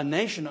blessing a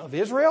nation of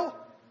Israel,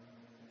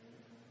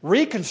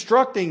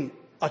 reconstructing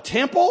a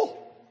temple,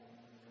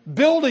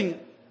 building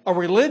a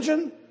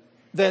religion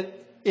that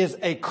is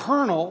a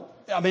kernel,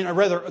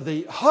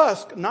 the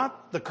husk,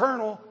 not the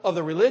kernel of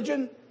the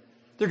religion.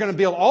 They're going to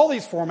build all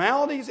these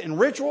formalities and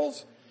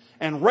rituals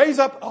and raise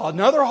up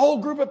another whole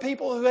group of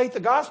people who hate the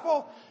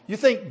gospel. You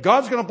think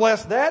God's going to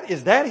bless that?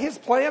 Is that His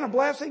plan of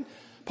blessing?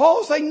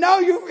 Paul is saying, no,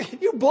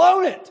 you've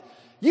blown it.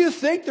 You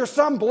think there's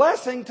some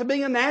blessing to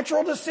being a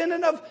natural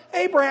descendant of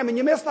Abraham, and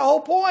you miss the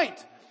whole point.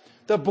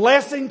 The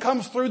blessing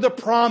comes through the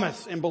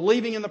promise and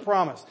believing in the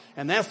promise.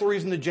 And that's the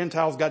reason the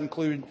Gentiles got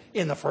included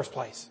in the first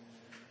place.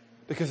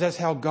 Because that's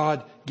how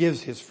God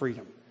gives His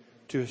freedom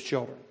to His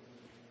children.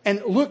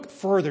 And look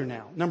further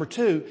now. Number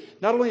 2,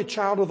 not only a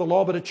child of the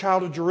law, but a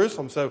child of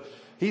Jerusalem. So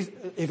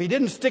if He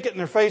didn't stick it in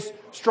their face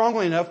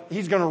strongly enough,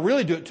 He's going to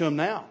really do it to them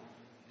now.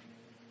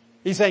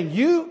 He's saying,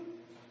 you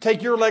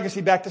take your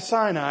legacy back to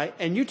Sinai,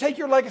 and you take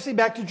your legacy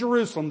back to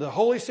Jerusalem, the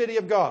holy city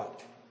of God.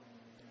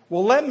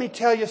 Well, let me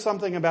tell you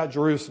something about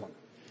Jerusalem.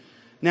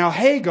 Now,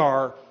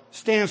 Hagar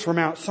stands for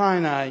Mount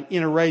Sinai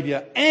in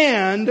Arabia,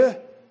 and,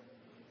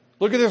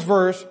 look at this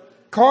verse,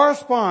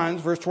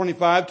 corresponds, verse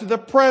 25, to the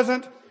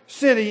present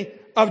city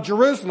of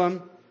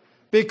Jerusalem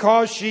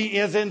because she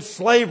is in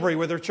slavery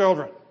with her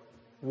children.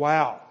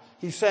 Wow.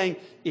 He's saying,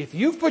 if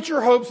you've put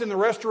your hopes in the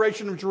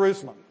restoration of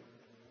Jerusalem,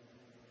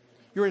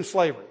 you're in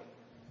slavery.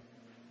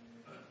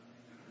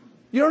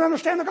 You don't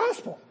understand the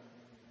gospel.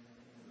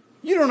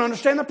 You don't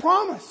understand the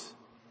promise.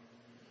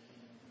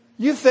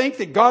 You think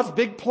that God's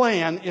big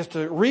plan is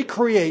to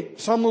recreate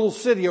some little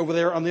city over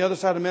there on the other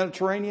side of the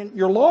Mediterranean.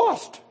 You're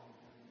lost.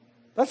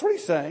 That's what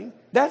he's saying.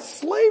 That's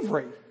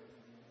slavery.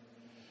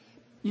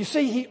 You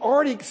see, he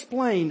already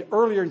explained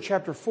earlier in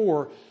chapter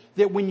 4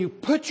 that when you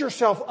put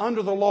yourself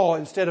under the law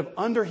instead of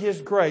under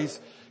His grace,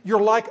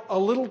 you're like a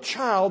little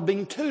child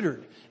being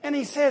tutored. And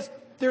he says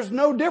there's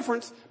no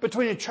difference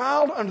between a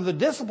child under the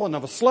discipline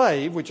of a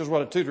slave, which is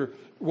what a tutor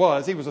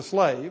was. He was a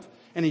slave,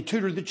 and he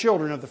tutored the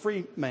children of the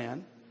free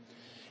man.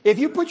 If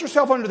you put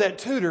yourself under that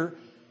tutor,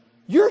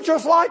 you're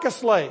just like a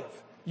slave.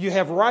 You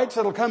have rights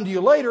that'll come to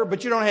you later,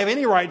 but you don't have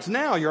any rights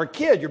now. You're a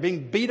kid. You're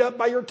being beat up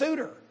by your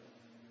tutor.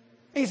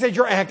 He said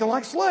you're acting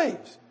like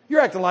slaves.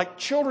 You're acting like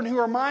children who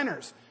are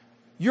minors.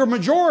 You're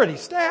majority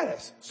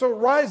status. So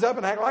rise up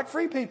and act like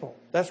free people.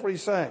 That's what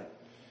he's saying.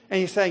 And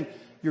he's saying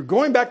you're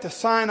going back to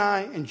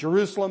Sinai and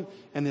Jerusalem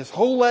and this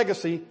whole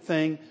legacy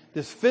thing,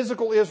 this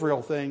physical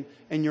Israel thing,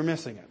 and you're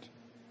missing it.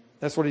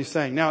 That's what he's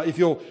saying. Now, if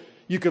you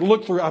could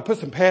look through, I put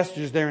some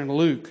passages there in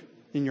Luke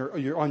in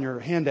on your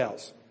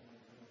handouts.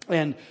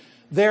 And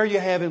there you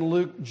have in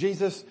Luke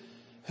Jesus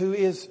who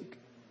is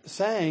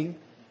saying,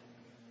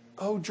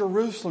 oh,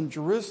 Jerusalem,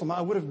 Jerusalem,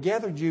 I would have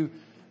gathered you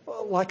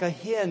like a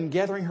hen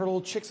gathering her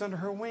little chicks under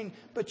her wing,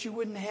 but you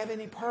wouldn't have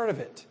any part of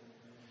it.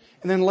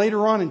 And then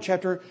later on in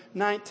chapter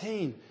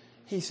 19,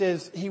 he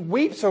says, he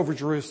weeps over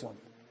Jerusalem.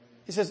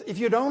 He says, if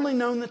you'd only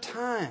known the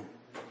time,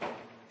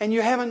 and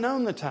you haven't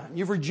known the time.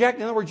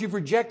 In other words, you've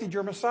rejected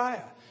your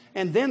Messiah.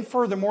 And then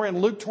furthermore, in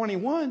Luke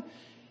 21,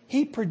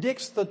 he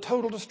predicts the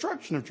total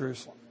destruction of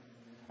Jerusalem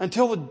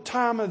until the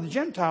time of the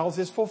Gentiles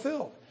is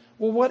fulfilled.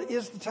 Well, what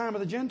is the time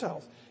of the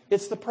Gentiles?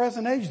 It's the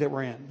present age that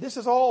we're in. This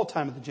is all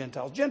time of the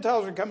Gentiles.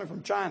 Gentiles are coming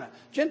from China.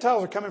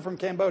 Gentiles are coming from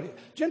Cambodia.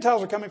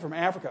 Gentiles are coming from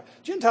Africa.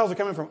 Gentiles are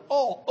coming from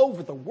all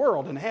over the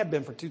world and have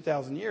been for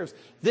 2,000 years.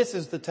 This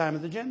is the time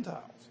of the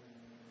Gentiles.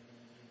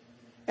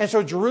 And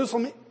so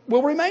Jerusalem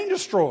will remain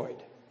destroyed.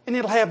 And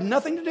it'll have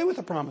nothing to do with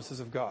the promises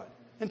of God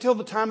until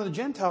the time of the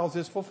Gentiles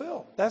is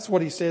fulfilled. That's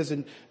what he says,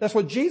 and that's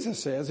what Jesus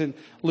says in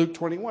Luke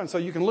 21. So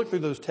you can look through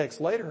those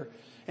texts later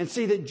and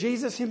see that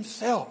Jesus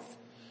himself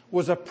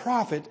was a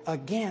prophet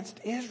against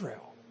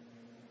Israel,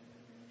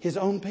 his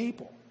own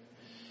people.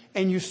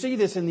 And you see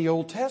this in the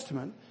Old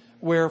Testament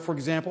where, for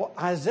example,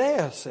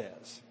 Isaiah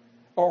says,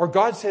 or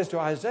God says to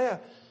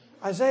Isaiah,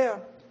 Isaiah,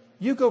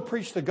 you go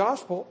preach the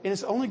gospel and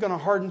it's only going to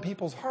harden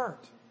people's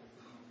heart.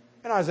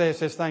 And Isaiah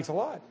says, thanks a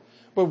lot.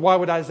 But why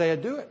would Isaiah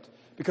do it?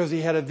 Because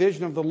he had a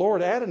vision of the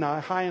Lord Adonai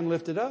high and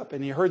lifted up.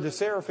 And he heard the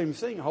seraphim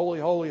sing,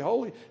 holy, holy,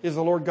 holy is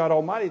the Lord God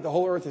Almighty. The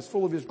whole earth is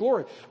full of His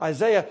glory.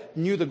 Isaiah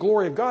knew the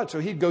glory of God, so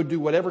he'd go do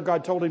whatever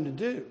God told him to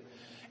do.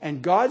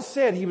 And God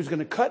said He was going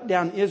to cut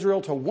down Israel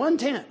to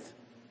 1/10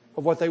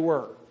 of what they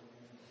were.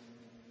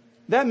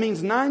 That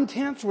means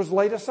 9/10 was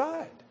laid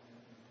aside.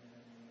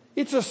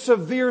 It's a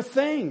severe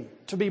thing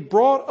to be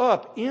brought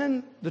up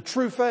in the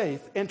true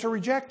faith and to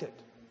reject it.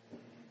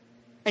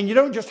 And you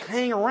don't just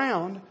hang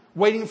around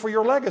waiting for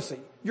your legacy.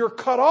 You're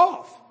cut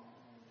off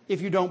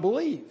if you don't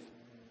believe.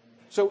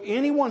 So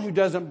anyone who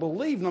doesn't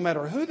believe, no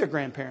matter who their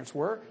grandparents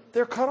were,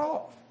 they're cut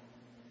off.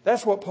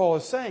 That's what Paul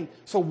is saying.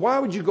 So why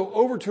would you go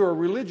over to a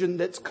religion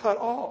that's cut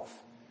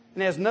off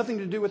and has nothing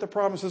to do with the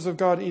promises of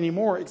God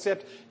anymore,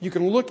 except you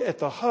can look at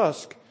the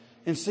husk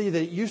and see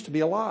that it used to be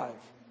alive.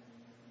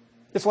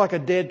 It's like a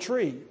dead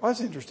tree. Oh,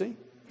 that's interesting.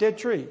 Dead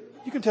tree.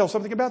 You can tell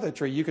something about that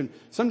tree. You can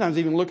sometimes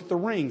even look at the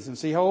rings and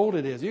see how old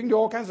it is. You can do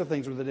all kinds of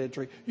things with a dead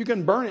tree. You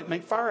can burn it and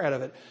make fire out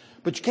of it.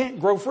 But you can't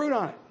grow fruit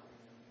on it.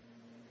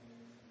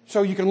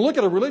 So you can look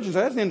at a religion and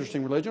say, that's an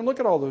interesting religion. Look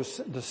at all those,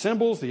 the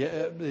symbols, the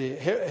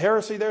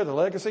heresy there, the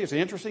legacy. It's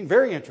interesting,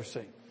 very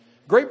interesting.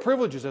 Great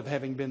privileges of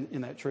having been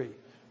in that tree.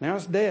 Now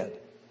it's dead.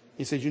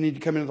 He says you need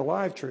to come into the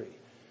live tree.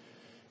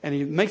 And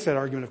he makes that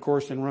argument, of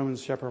course, in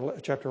Romans chapter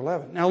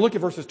 11. Now look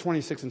at verses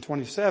 26 and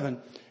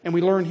 27. And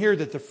we learn here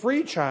that the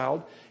free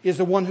child is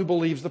the one who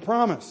believes the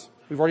promise.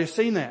 We've already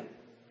seen that.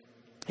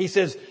 He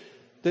says,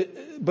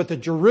 but the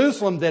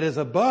Jerusalem that is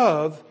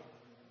above,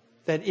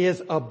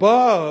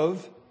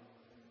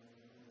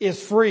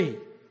 is free.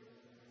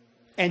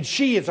 And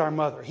she is our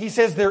mother. He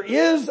says there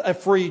is a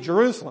free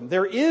Jerusalem.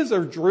 There is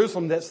a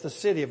Jerusalem that's the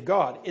city of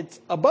God. It's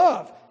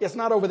above. It's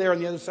not over there on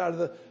the other side of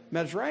the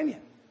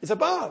Mediterranean. It's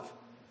above.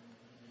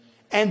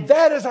 And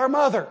that is our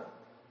mother.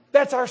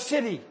 That's our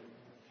city.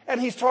 And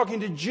he's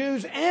talking to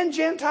Jews and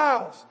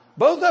Gentiles.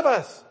 Both of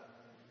us.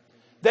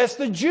 That's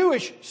the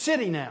Jewish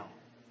city now.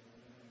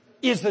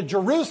 Is the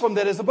Jerusalem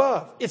that is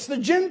above. It's the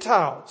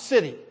Gentile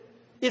city.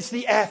 It's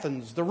the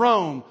Athens, the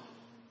Rome,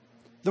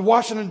 the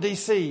Washington,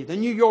 D.C., the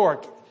New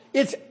York.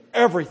 It's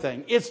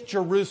everything. It's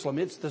Jerusalem.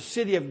 It's the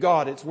city of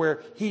God. It's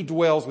where He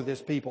dwells with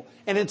His people.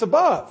 And it's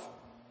above.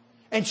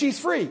 And she's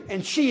free.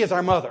 And she is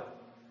our mother.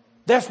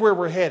 That's where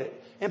we're headed.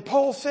 And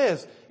Paul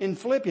says in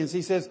Philippians,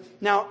 he says,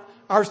 now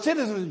our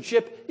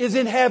citizenship is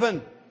in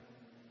heaven.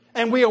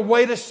 And we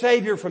await a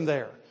Savior from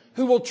there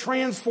who will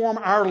transform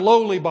our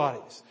lowly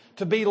bodies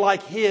to be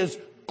like His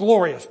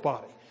glorious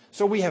body.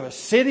 So we have a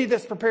city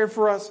that's prepared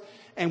for us,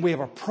 and we have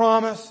a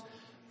promise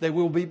that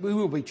we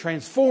will be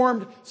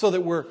transformed so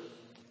that we're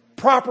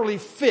properly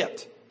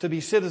fit to be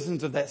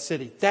citizens of that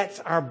city. That's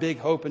our big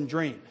hope and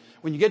dream.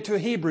 When you get to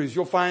Hebrews,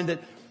 you'll find that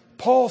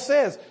Paul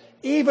says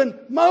even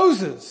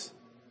Moses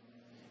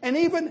and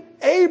even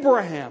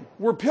Abraham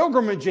were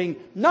pilgrimaging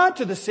not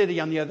to the city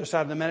on the other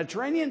side of the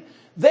Mediterranean.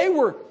 They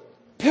were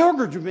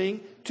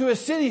pilgrimaging to a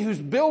city whose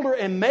builder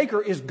and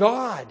maker is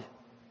God.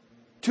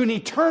 To an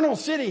eternal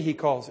city, he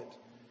calls it.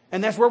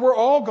 And that's where we're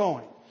all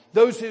going.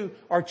 Those who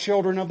are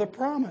children of the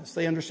promise.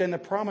 They understand the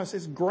promise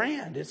is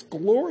grand. It's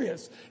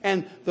glorious.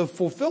 And the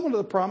fulfillment of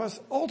the promise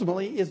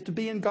ultimately is to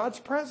be in God's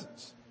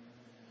presence.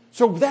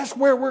 So that's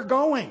where we're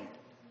going.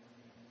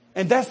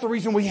 And that's the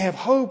reason we have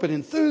hope and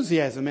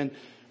enthusiasm and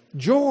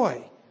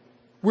joy.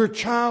 We're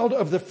child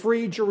of the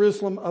free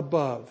Jerusalem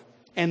above.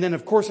 And then,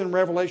 of course, in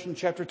Revelation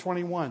chapter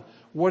 21,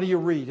 what do you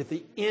read at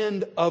the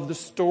end of the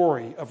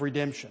story of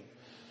redemption?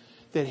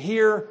 That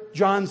here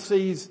John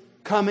sees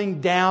coming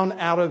down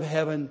out of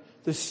heaven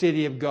the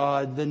city of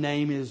God. The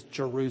name is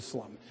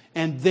Jerusalem.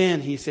 And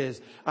then he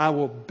says, I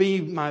will be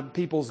my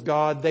people's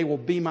God. They will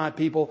be my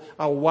people.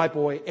 I will wipe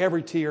away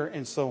every tear,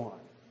 and so on.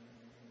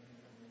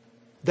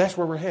 That's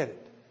where we're headed.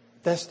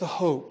 That's the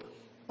hope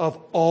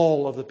of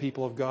all of the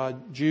people of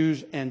God,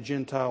 Jews and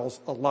Gentiles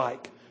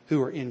alike,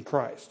 who are in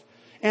Christ.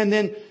 And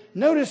then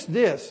notice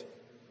this.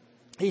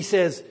 He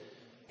says,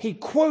 he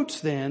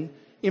quotes then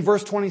in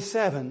verse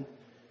 27,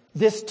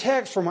 this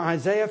text from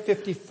Isaiah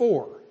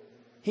 54.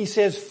 He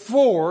says,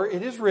 for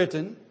it is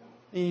written,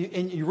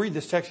 and you read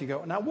this text, you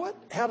go, now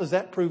how does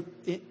that prove,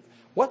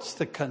 what's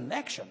the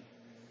connection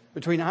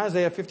between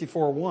Isaiah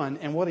 54:1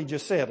 and what he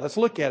just said? Let's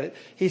look at it.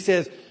 He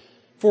says,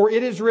 for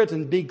it is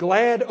written, be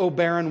glad, O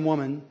barren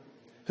woman,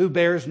 who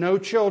bears no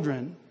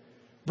children.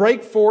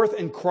 Break forth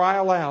and cry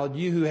aloud,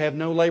 you who have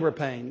no labor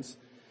pains,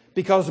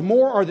 because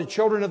more are the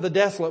children of the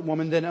desolate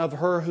woman than of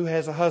her who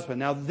has a husband.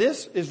 Now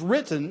this is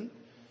written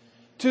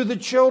to the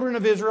children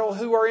of Israel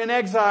who are in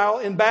exile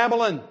in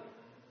Babylon.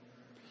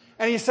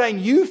 And he's saying,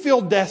 you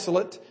feel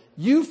desolate,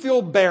 you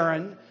feel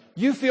barren,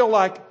 you feel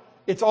like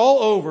it's all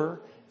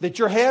over, that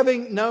you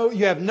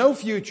have no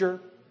future,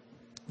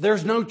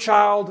 there's no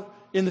child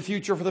in the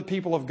future for the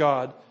people of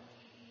God.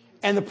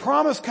 And the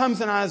promise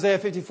comes in Isaiah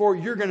 54,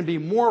 you're going to be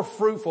more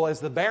fruitful as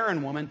the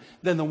barren woman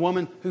than the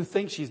woman who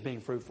thinks she's being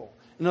fruitful.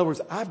 In other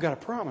words, I've got a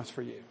promise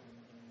for you.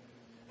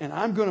 And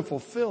I'm going to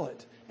fulfill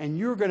it. And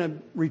you're going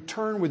to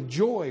return with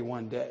joy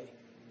one day.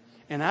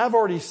 And I've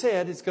already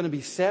said it's going to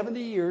be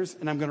 70 years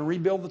and I'm going to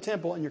rebuild the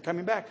temple and you're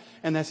coming back.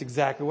 And that's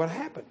exactly what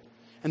happened.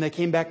 And they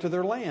came back to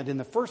their land in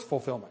the first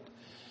fulfillment.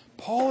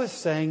 Paul is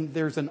saying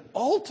there's an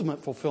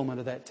ultimate fulfillment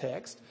of that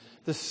text.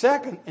 The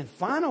second and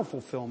final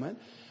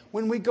fulfillment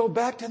when we go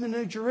back to the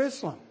New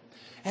Jerusalem.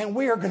 And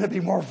we are going to be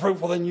more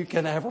fruitful than you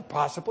can ever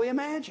possibly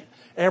imagine.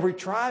 Every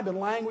tribe and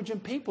language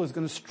and people is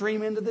going to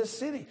stream into this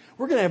city.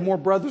 We're going to have more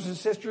brothers and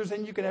sisters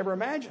than you can ever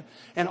imagine.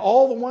 And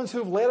all the ones who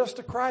have led us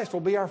to Christ will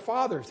be our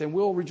fathers, and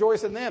we'll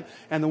rejoice in them.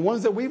 And the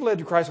ones that we've led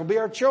to Christ will be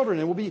our children,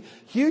 and we'll be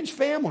a huge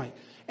family.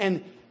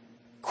 And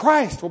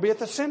Christ will be at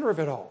the center of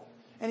it all.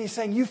 And he's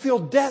saying, you feel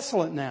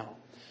desolate now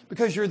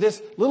because you're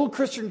this little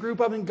Christian group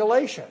up in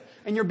Galatia.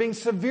 and you're being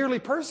severely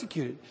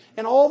persecuted.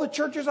 And all the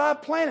churches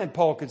I've planted,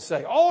 Paul could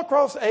say, all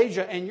across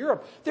Asia and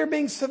Europe, they're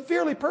being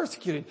severely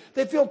persecuted.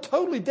 They feel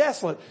totally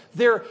desolate.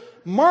 They're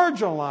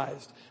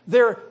marginalized.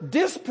 They're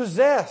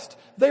dispossessed.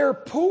 They're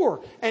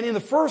poor. And in the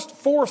first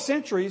 4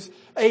 centuries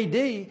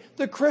AD,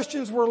 the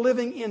Christians were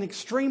living in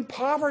extreme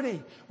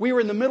poverty. We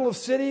were in the middle of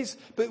cities,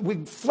 but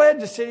we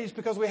fled to cities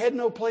because we had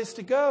no place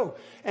to go.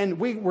 And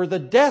we were the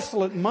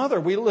desolate mother.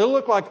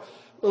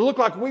 It looked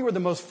like we were the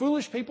most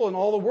foolish people in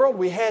all the world.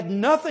 We had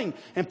nothing.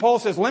 And Paul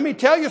says, let me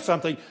tell you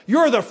something.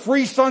 You're the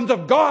free sons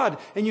of God,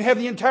 and you have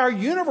the entire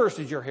universe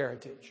as your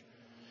heritage.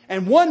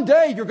 And one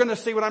day you're going to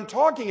see what I'm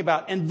talking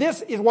about. And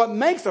this is what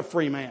makes a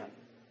free man,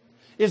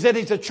 is that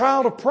he's a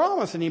child of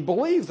promise and he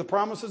believes the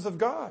promises of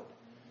God.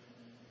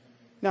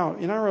 Now,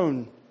 in our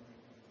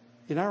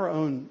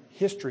own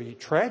history,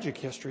 tragic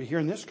history here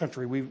in this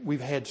country,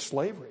 we've had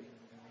slavery.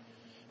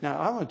 Now,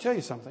 I want to tell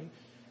you something.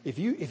 If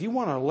you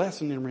want a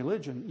lesson in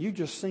religion, you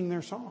just sing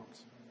their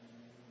songs.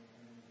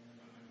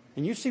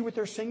 And you see what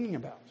they're singing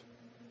about.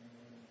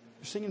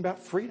 They're singing about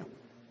freedom.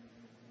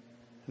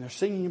 And they're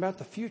singing about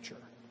the future.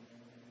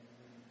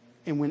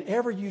 And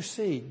whenever you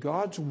see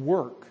God's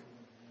work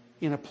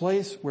in a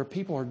place where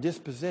people are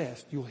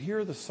dispossessed, you'll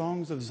hear the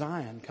songs of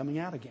Zion coming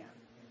out again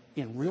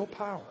in real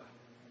power.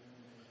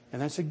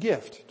 And that's a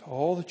gift to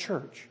all the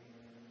church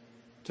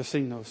to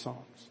sing those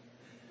songs.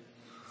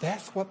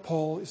 That's what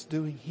Paul is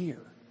doing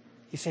here.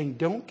 He's saying,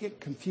 don't get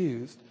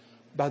confused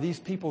by these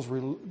people's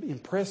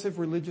impressive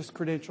religious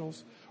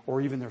credentials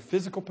or even their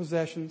physical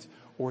possessions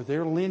or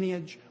their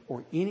lineage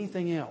or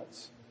anything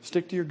else.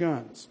 Stick to your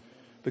guns,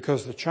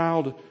 because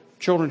the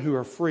children who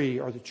are free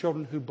are the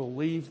children who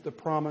believe the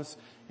promise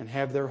and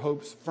have their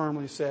hopes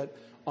firmly set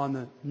on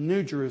the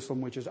New Jerusalem,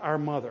 which is our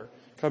mother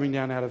coming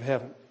down out of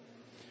heaven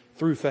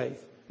through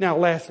faith. Now,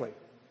 lastly,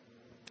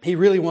 he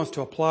really wants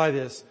to apply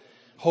this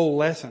whole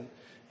lesson.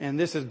 And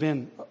this has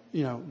been,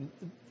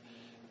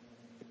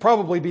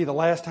 probably be the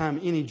last time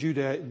any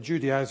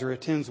Judaizer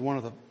attends one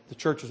of the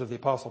churches of the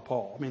Apostle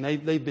Paul. I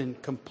mean, they've been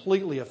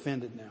completely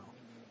offended now.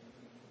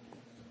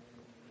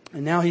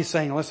 And now he's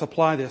saying, let's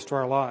apply this to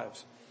our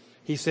lives.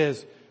 He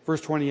says,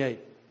 verse 28,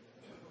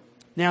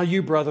 now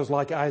you, brothers,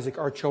 like Isaac,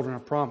 are children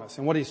of promise.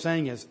 And what he's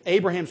saying is,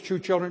 Abraham's true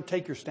children,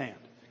 take your stand.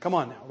 Come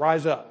on now,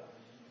 rise up.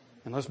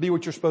 And let's be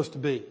what you're supposed to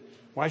be.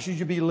 Why should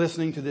you be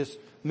listening to this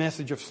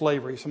message of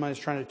slavery? Somebody's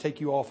trying to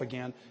take you off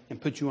again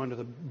and put you under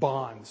the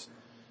bonds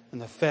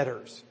and the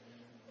fetters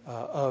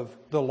of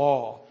the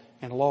law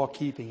and law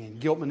keeping and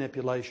guilt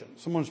manipulation.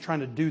 Someone's trying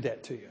to do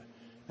that to you.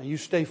 Now you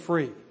stay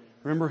free.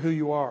 Remember who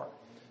you are.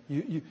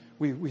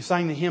 We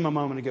sang the hymn a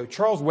moment ago.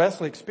 Charles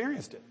Wesley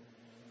experienced it.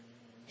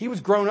 He was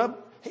grown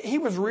up. He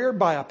was reared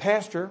by a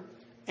pastor,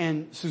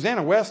 and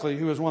Susanna Wesley,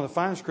 who is one of the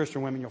finest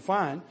Christian women you'll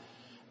find,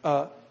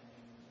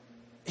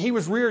 he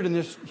was reared in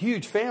this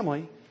huge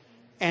family,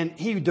 and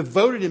he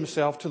devoted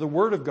himself to the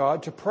Word of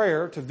God, to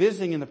prayer, to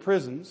visiting in the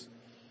prisons,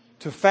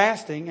 to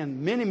fasting,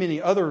 and many,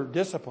 many other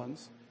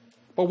disciplines,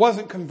 but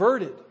wasn't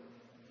converted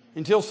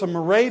until some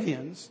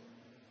Moravians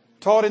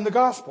taught him the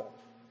gospel.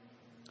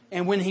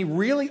 And when he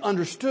really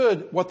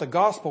understood what the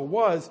gospel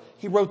was,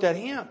 he wrote that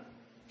hymn.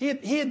 He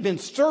had been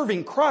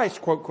serving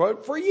Christ, quote,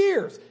 quote, for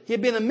years. He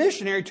had been a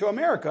missionary to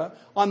America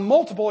on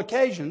multiple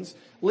occasions,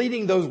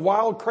 leading those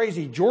wild,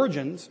 crazy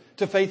Georgians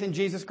to faith in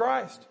Jesus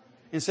Christ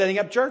and setting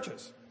up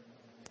churches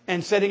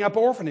and setting up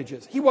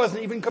orphanages. He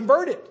wasn't even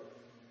converted.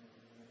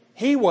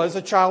 He was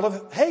a child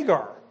of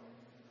Hagar.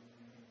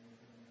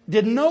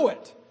 Didn't know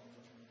it.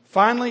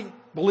 Finally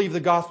believed the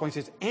gospel. He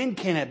says, and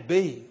can it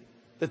be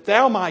that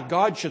thou, my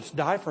God, shouldst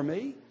die for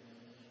me?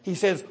 He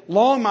says,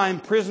 long my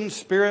imprisoned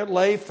spirit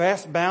lay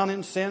fast bound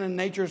in sin and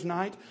nature's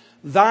night.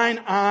 Thine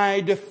eye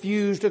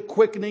diffused a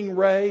quickening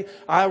ray.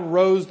 I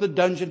rose, the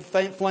dungeon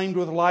flamed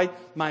with light.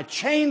 My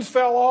chains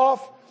fell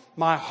off.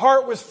 My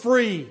heart was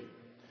free.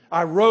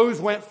 I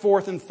rose, went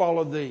forth, and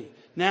followed thee.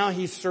 Now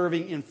he's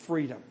serving in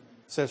freedom,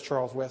 says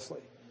Charles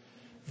Wesley.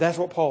 That's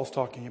what Paul's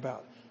talking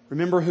about.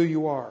 Remember who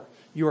you are.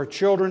 You are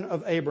children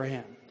of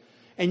Abraham.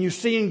 And you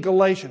see in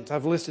Galatians,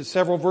 I've listed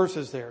several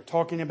verses there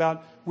talking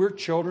about we're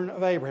children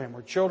of Abraham.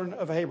 We're children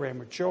of Abraham.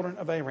 We're children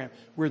of Abraham.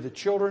 We're the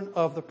children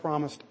of the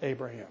promised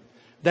Abraham.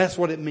 That's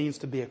what it means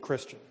to be a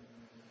Christian,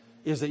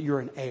 is that you're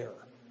an heir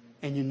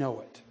and you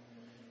know it.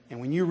 And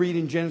when you read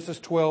in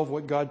Genesis 12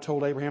 what God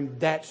told Abraham,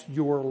 that's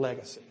your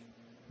legacy.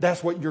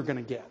 That's what you're going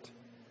to get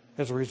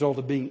as a result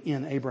of being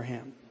in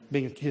Abraham,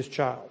 being his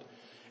child.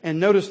 And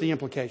notice the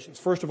implications.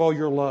 First of all,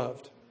 you're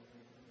loved.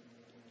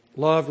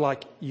 Loved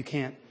like you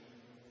can't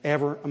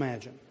ever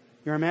imagine.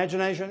 Your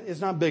imagination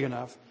is not big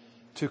enough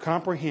to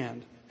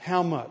comprehend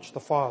how much the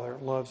Father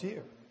loves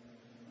you.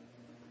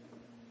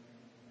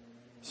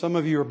 Some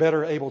of you are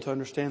better able to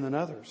understand than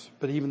others,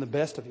 but even the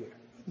best of you,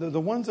 the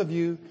ones of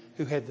you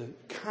who had the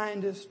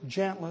kindest,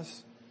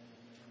 gentlest,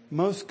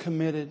 most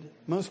committed,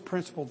 most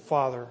principled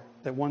Father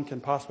that one can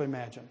possibly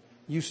imagine,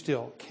 you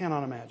still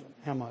cannot imagine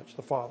how much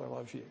the Father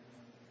loves you.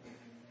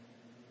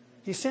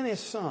 He sent His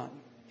Son,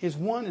 His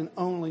one and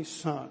only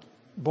Son,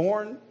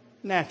 born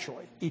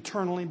naturally,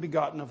 eternally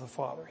begotten of the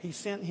Father. He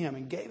sent him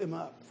and gave him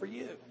up for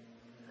you.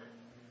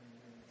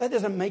 That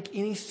doesn't make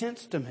any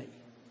sense to me.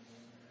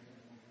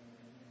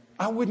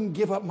 I wouldn't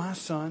give up my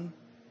son,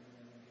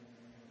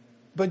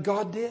 but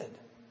God did.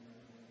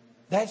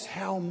 That's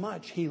how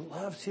much he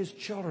loves his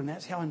children.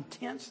 That's how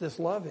intense this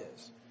love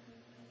is.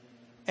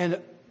 And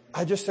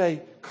I just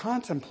say,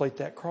 contemplate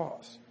that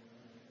cross.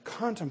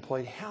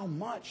 Contemplate how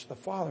much the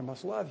Father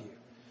must love you.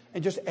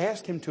 And just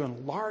ask him to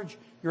enlarge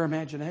your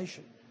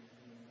imagination.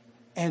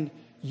 And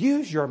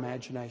use your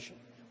imagination.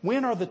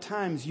 When are the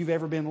times you've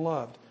ever been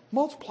loved?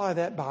 Multiply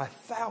that by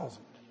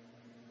 1,000.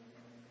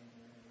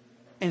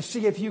 And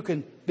see if you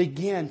can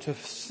begin to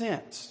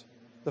sense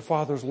the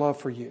Father's love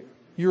for you.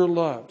 You're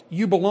loved.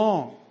 You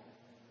belong.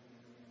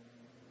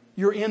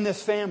 You're in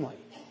this family.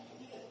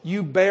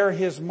 You bear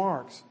his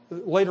marks.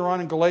 Later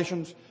on in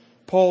Galatians,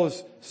 Paul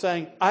is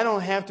saying, I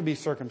don't have to be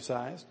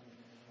circumcised.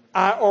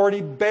 I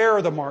already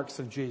bear the marks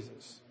of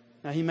Jesus.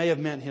 Now, he may have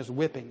meant his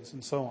whippings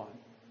and so on,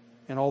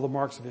 and all the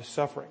marks of his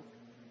suffering.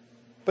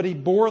 But he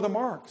bore the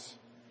marks.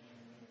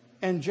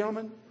 And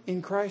gentlemen,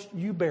 in Christ,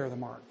 you bear the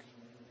mark.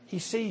 He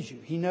sees you.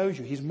 He knows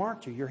you. He's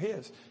marked you. You're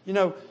his. You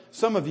know,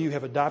 some of you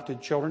have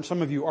adopted children.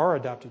 Some of you are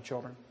adopted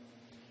children.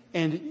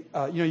 And,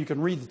 you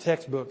can read the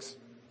textbooks.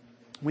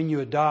 When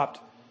you adopt,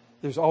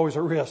 there's always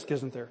a risk,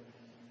 isn't there?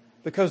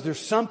 Because there's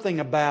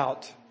something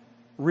about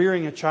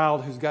rearing a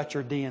child who's got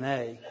your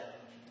DNA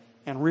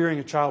and rearing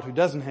a child who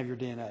doesn't have your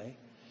DNA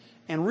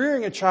and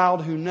rearing a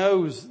child who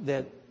knows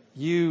that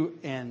you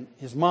and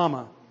his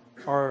mama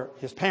are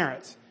his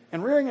parents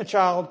and rearing a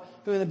child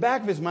who in the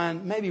back of his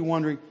mind may be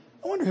wondering,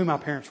 I wonder who my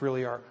parents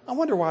really are. I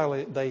wonder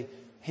why they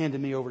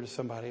handed me over to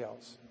somebody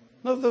else.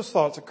 Those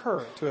thoughts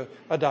occur to an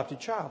adopted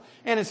child.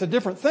 And it's a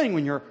different thing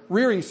when you're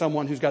rearing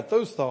someone who's got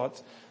those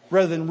thoughts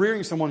rather than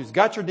rearing someone who's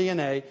got your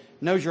DNA,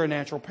 knows you're a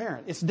natural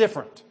parent. It's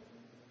different.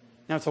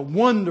 Now, it's a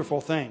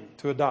wonderful thing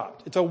to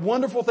adopt. It's a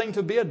wonderful thing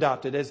to be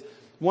adopted. As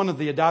one of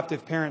the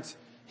adoptive parents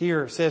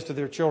here says to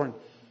their children,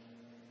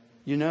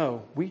 you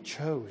know, we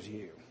chose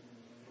you.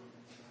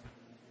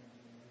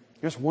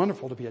 It's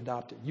wonderful to be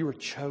adopted. You were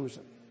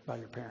chosen by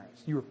your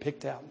parents. You were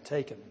picked out and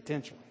taken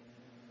intentionally.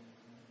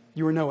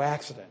 You were no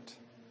accident.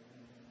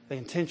 They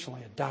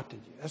intentionally adopted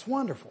you. That's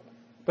wonderful.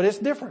 But it's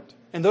different.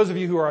 And those of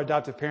you who are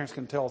adoptive parents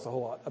can tell us a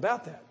whole lot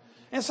about that.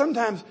 And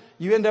sometimes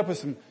you end up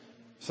with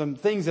some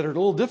things that are a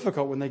little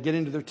difficult when they get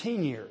into their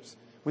teen years.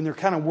 When they're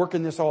kind of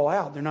working this all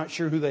out. They're not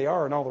sure who they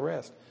are and all the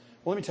rest.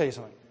 Well, let me tell you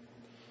something.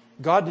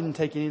 God didn't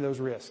take any of those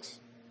risks.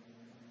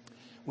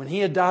 When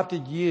he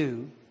adopted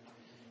you,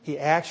 he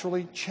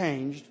actually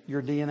changed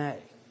your DNA.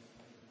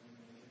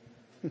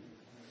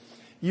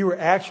 You were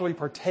actually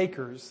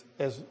partakers,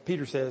 as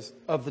Peter says,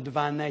 of the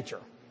divine nature.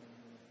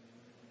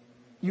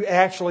 You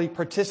actually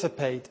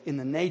participate in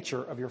the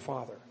nature of your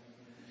Father.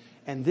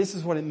 And this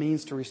is what it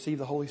means to receive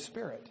the Holy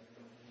Spirit,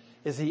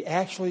 is he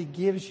actually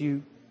gives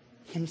you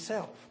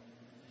himself.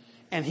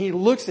 And he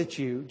looks at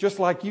you just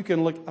like you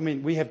can look. I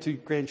mean, we have 2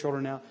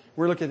 grandchildren now.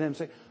 We're looking at them and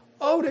saying,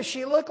 oh, does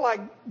she look like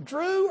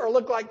Drew or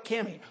look like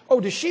Kimmy? Oh,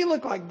 does she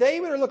look like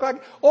David or look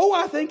like... Oh,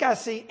 I think I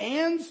see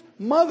Ann's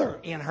mother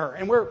in her.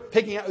 And we're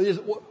picking out...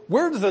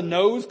 Where does the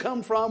nose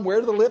come from? Where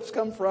do the lips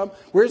come from?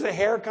 Where's the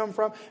hair come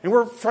from? And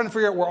we're trying to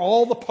figure out where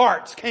all the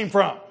parts came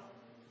from.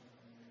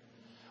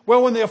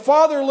 Well, when the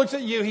Father looks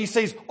at you, he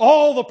sees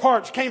all the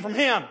parts came from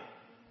him.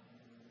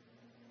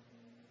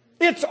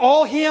 It's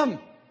all him.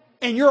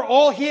 And you're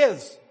all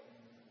his.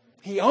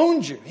 He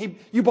owns you.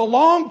 You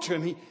belong to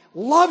him. He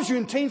loves you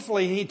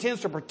intensely, and he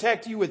intends to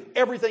protect you with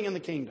everything in the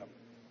kingdom.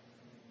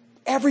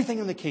 Everything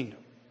in the kingdom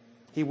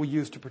he will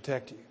use to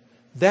protect you.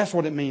 That's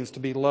what it means to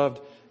be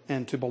loved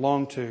and to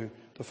belong to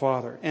the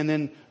Father. And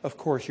then, of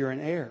course, you're an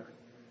heir.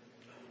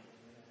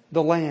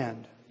 The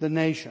land, the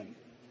nation,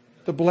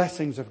 the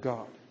blessings of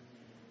God.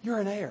 You're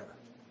an heir.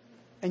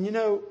 And you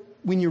know,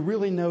 when you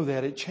really know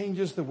that, it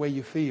changes the way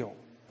you feel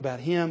about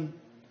him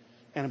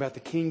and about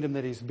the kingdom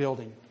that he's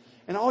building.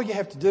 And all you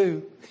have to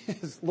do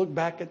is look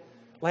back at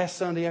last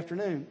Sunday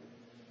afternoon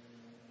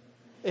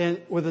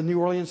and with the New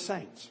Orleans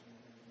Saints.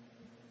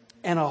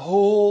 And a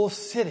whole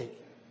city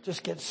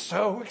just gets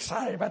so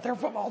excited about their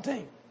football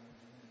team.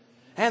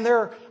 And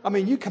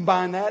you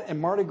combine that and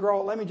Mardi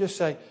Gras, let me just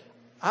say,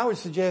 I would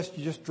suggest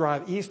you just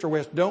drive east or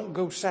west. Don't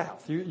go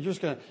south. It's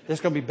going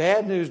to be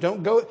bad news.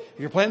 Don't go. If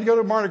you're planning to go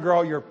to Mardi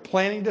Gras, you're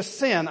planning to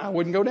sin. I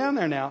wouldn't go down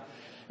there now.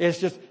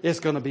 It's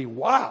going to be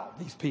wild,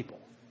 these people.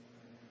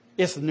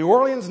 It's the New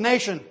Orleans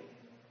nation.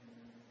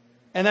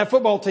 And that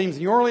football team's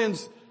New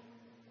Orleans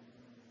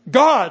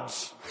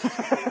gods.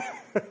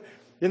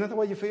 Isn't that the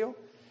way you feel?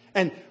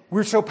 And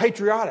we're so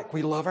patriotic.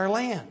 We love our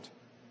land.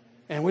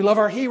 And we love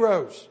our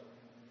heroes.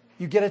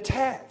 You get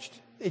attached.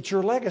 It's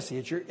your legacy.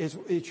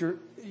 It's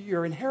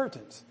your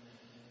inheritance.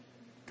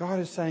 God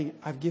is saying,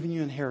 I've given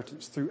you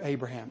inheritance through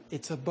Abraham.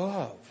 It's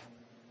above.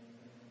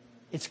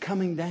 It's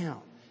coming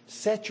down.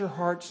 Set your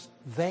hearts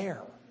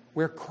there,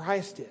 where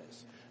Christ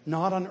is.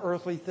 Not on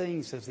earthly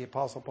things, says the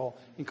Apostle Paul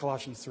in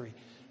Colossians 3.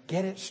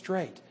 Get it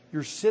straight.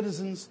 You're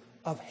citizens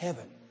of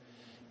heaven.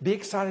 Be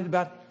excited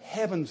about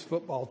heaven's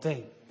football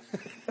team.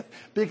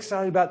 Be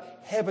excited about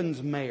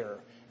heaven's mayor.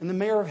 And the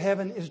mayor of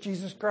heaven is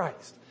Jesus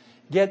Christ.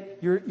 Get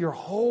your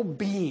whole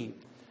being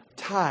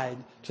tied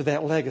to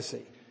that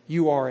legacy.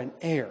 You are an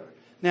heir.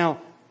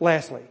 Now,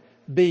 lastly,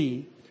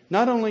 B,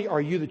 not only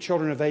are you the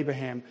children of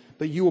Abraham,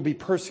 but you will be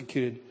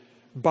persecuted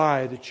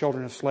by the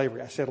children of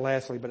slavery. I said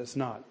lastly, but it's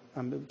not.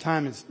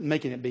 Time is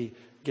making it be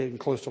getting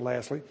close to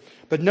lastly.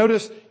 But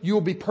notice, you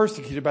will be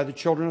persecuted by the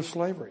children of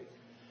slavery.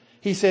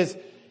 He says,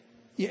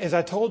 as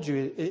I told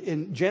you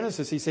in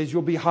Genesis, he says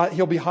he'll be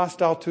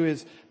hostile to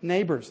his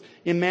neighbors.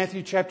 In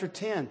Matthew chapter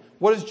 10,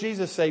 what does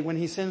Jesus say when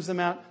he sends them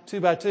out 2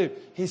 by 2?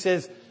 He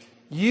says,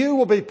 you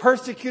will be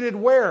persecuted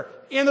where?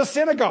 In the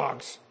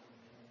synagogues.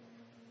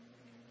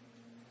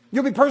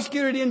 You'll be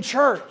persecuted in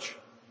church.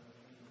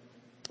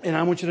 And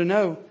I want you to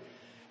know,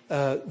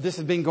 this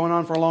has been going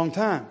on for a long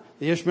time.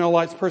 The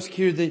Ishmaelites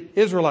persecuted the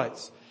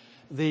Israelites.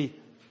 The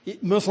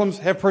Muslims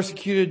have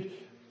persecuted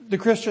the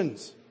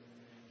Christians.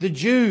 The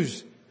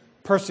Jews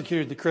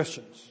persecuted the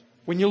Christians.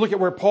 When you look at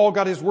where Paul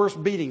got his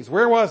worst beatings,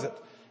 where was it?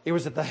 It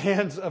was at the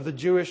hands of the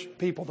Jewish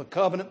people, the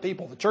covenant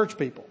people, the church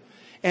people.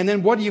 And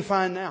then what do you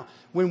find now?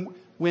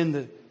 When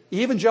the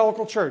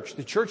evangelical church,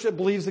 the church that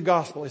believes the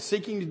gospel, is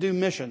seeking to do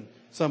mission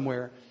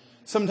somewhere,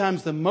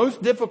 sometimes the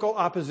most difficult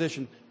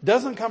opposition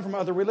doesn't come from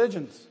other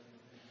religions.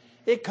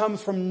 It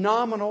comes from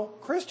nominal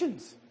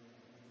Christians.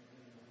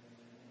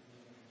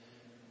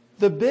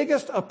 The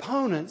biggest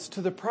opponents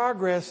to the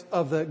progress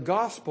of the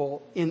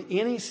gospel in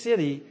any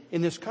city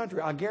in this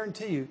country, I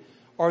guarantee you,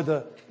 are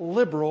the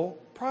liberal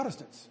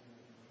Protestants.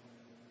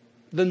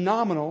 The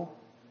nominal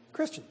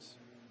Christians.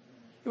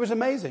 It was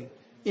amazing.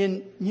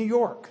 In New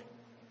York,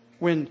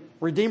 when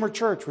Redeemer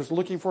Church was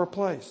looking for a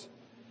place,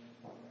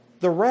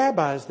 the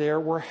rabbis there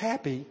were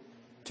happy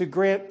to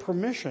grant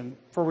permission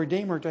for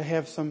Redeemer to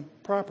have some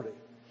property.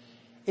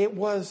 It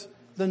was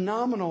the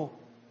nominal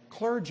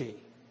clergy,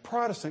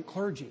 Protestant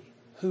clergy,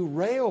 who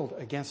railed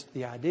against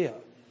the idea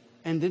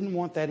and didn't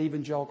want that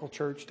evangelical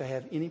church to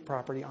have any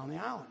property on the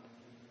island.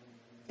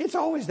 It's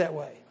always that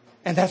way.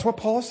 And that's what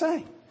Paul is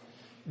saying.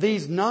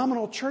 These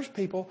nominal church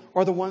people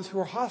are the ones who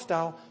are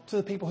hostile to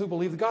the people who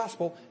believe the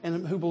gospel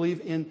and who believe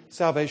in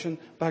salvation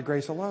by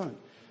grace alone.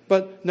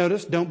 But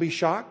notice, don't be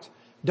shocked,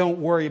 don't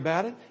worry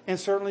about it, and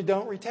certainly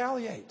don't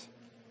retaliate.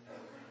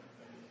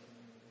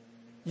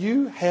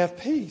 You have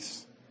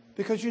peace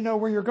because you know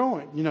where you're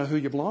going. You know who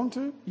you belong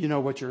to. You know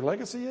what your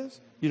legacy is.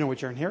 You know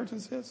what your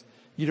inheritance is.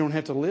 You don't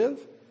have to live.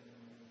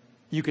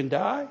 You can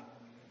die.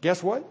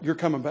 Guess what? You're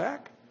coming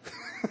back.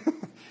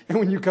 And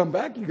when you come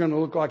back, you're going to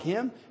look like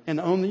him and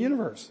own the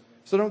universe.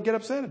 So don't get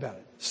upset about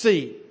it.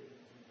 C,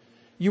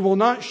 you will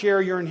not share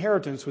your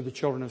inheritance with the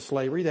children of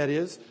slavery. That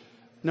is,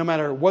 no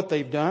matter what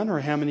they've done or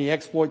how many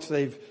exploits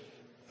they've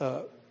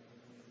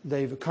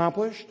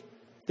accomplished,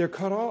 they're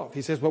cut off.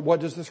 He says, but what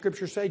does the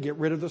scripture say? Get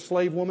rid of the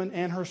slave woman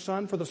and her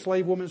son, for the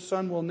slave woman's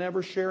son will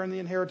never share in the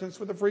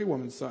inheritance with the free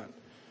woman's son.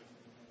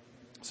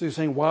 So he's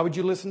saying, why would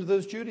you listen to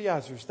those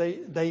Judaizers?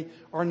 They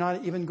are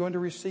not even going to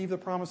receive the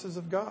promises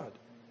of God.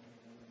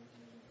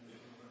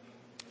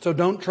 So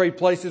don't trade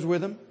places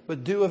with them,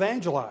 but do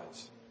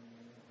evangelize.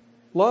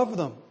 Love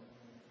them.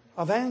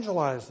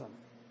 Evangelize them.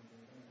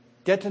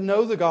 Get to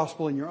know the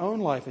gospel in your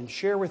own life and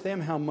share with them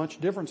how much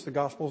difference the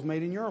gospel has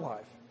made in your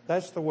life.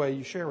 That's the way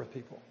you share with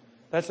people.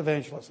 That's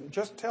evangelism.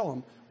 Just tell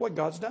them what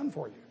God's done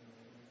for you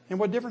and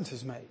what difference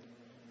it's made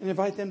and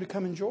invite them to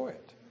come enjoy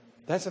it.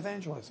 That's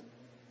evangelism.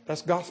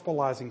 That's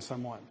gospelizing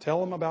someone. Tell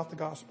them about the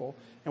gospel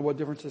and what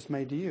difference it's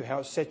made to you, how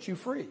it set you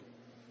free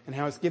and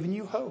how it's given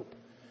you hope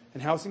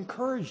and how it's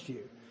encouraged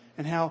you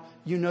and how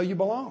you know you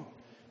belong.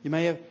 You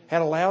may have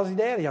had a lousy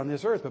daddy on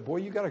this earth, but boy,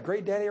 you got a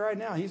great daddy right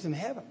now. He's in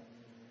heaven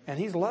and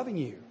he's loving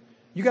you.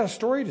 You got a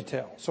story to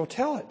tell, so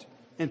tell it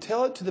and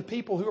tell it to the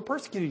people who are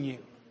persecuting you.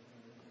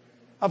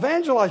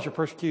 Evangelize your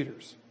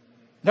persecutors.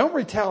 Don't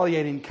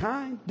retaliate in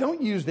kind.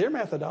 Don't use their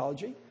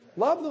methodology.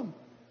 Love them.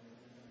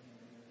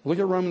 Look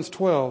at Romans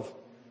 12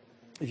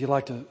 if you'd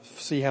like to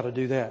see how to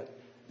do that.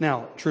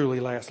 Now, truly,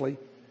 lastly,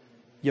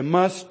 you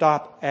must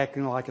stop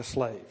acting like a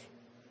slave.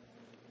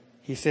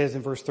 He says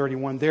in verse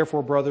 31,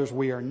 therefore, brothers,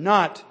 we are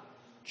not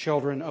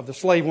children of the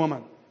slave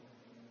woman,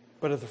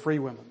 but of the free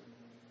woman.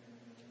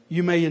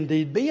 You may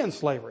indeed be in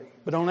slavery,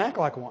 but don't act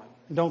like one.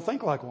 And don't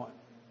think like one.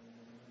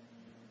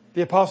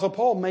 The Apostle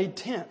Paul made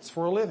tents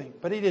for a living,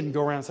 but he didn't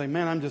go around saying,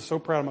 man, I'm just so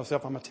proud of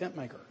myself, I'm a tent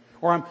maker.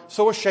 Or I'm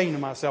so ashamed of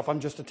myself, I'm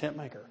just a tent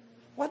maker.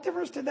 What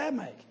difference did that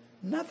make?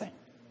 Nothing.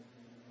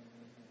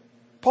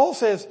 Paul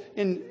says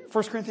in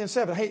 1 Corinthians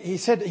 7, he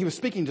said he was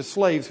speaking to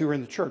slaves who were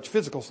in the church,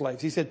 physical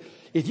slaves. He said,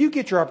 if you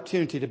get your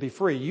opportunity to be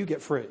free, you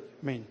get free.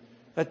 I mean,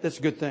 that's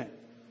a good thing.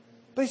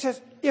 But he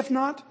says, if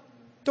not,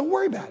 don't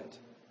worry about it.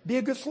 Be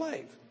a good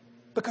slave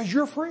because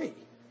you're free.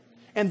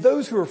 And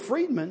those who are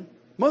freedmen,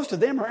 most of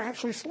them are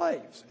actually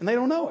slaves, and they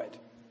don't know it.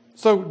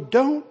 So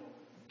don't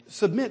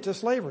submit to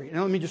slavery.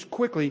 Now, let me just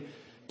quickly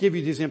give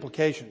you these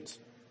implications.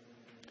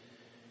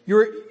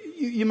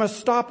 You must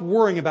stop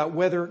worrying about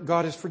whether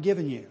God has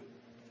forgiven you.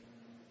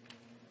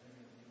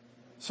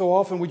 So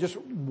often we just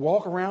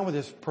walk around with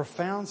this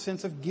profound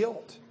sense of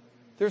guilt.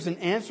 There's an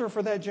answer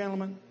for that,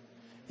 gentlemen.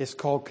 It's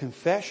called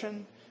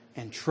confession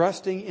and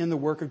trusting in the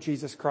work of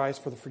Jesus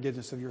Christ for the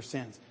forgiveness of your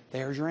sins.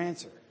 There's your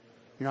answer.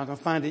 You're not going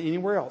to find it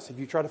anywhere else. If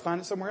you try to find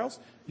it somewhere else,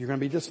 you're going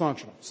to be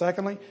dysfunctional.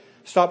 Secondly,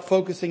 stop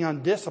focusing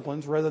on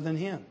disciplines rather than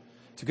Him.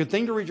 It's a good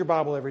thing to read your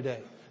Bible every day.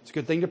 It's a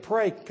good thing to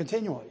pray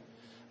continually.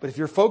 But if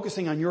you're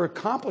focusing on your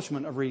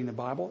accomplishment of reading the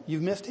Bible,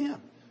 you've missed Him.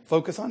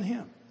 Focus on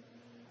Him.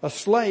 A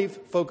slave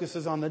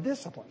focuses on the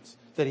disciplines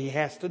that he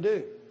has to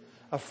do.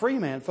 A free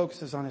man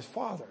focuses on his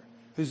Father,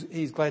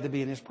 he's glad to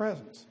be in His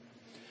presence.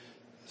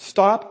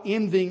 Stop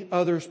envying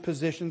others'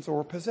 positions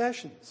or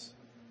possessions.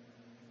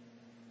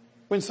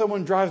 When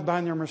someone drives by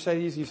in their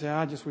Mercedes, you say,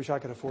 I just wish I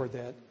could afford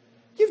that.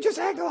 You've just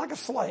acted like a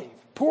slave.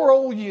 Poor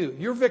old you.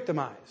 You're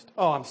victimized.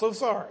 Oh, I'm so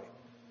sorry.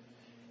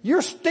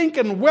 You're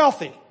stinking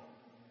wealthy.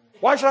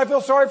 Why should I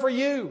feel sorry for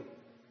you?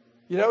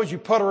 You know, as you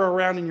putter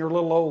around in your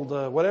little old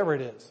whatever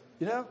it is.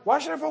 You know, why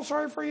should I feel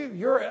sorry for you?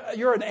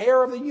 You're an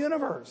heir of the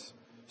universe.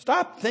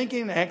 Stop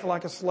thinking and acting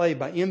like a slave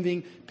by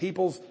envying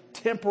people's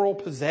temporal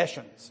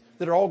possessions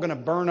that are all going to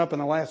burn up in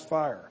the last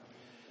fire.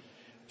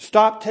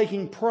 Stop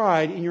taking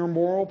pride in your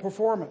moral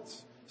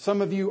performance.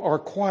 Some of you are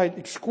quite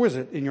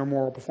exquisite in your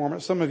moral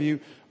performance. Some of you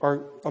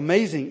are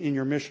amazing in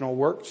your missional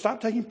work.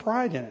 Stop taking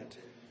pride in it.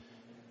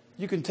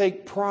 You can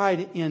take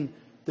pride in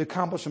the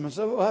accomplishments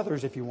of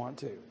others if you want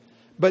to.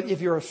 But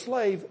if you're a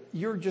slave,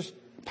 you're just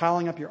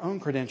piling up your own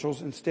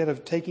credentials instead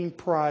of taking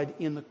pride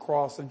in the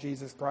cross of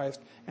Jesus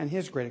Christ and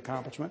His great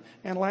accomplishment.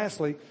 And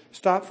lastly,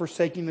 stop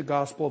forsaking the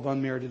gospel of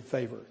unmerited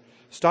favor.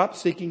 Stop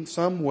seeking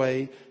some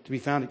way to be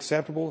found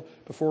acceptable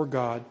before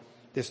God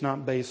that's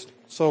not based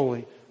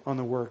solely on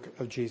the work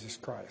of Jesus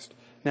Christ.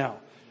 Now,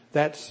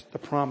 that's the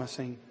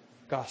promising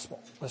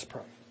gospel. Let's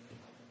pray.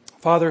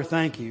 Father,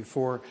 thank You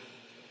for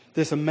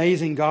this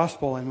amazing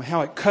gospel and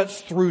how it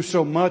cuts through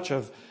so much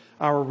of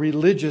our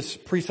religious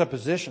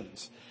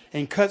presuppositions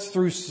and cuts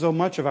through so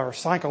much of our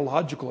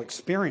psychological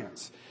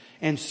experience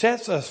and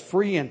sets us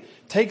free and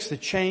takes the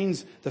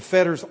chains, the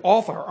fetters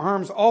off our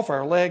arms, off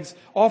our legs,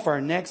 off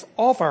our necks,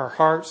 off our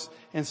hearts,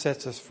 and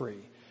sets us free.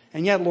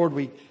 And yet, Lord,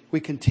 we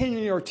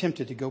continually are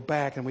tempted to go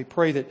back, and we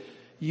pray that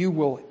You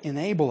will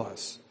enable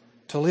us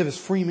to live as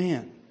free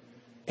men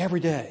every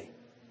day,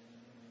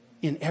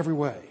 in every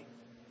way,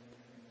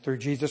 through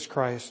Jesus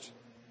Christ,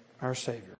 our Savior.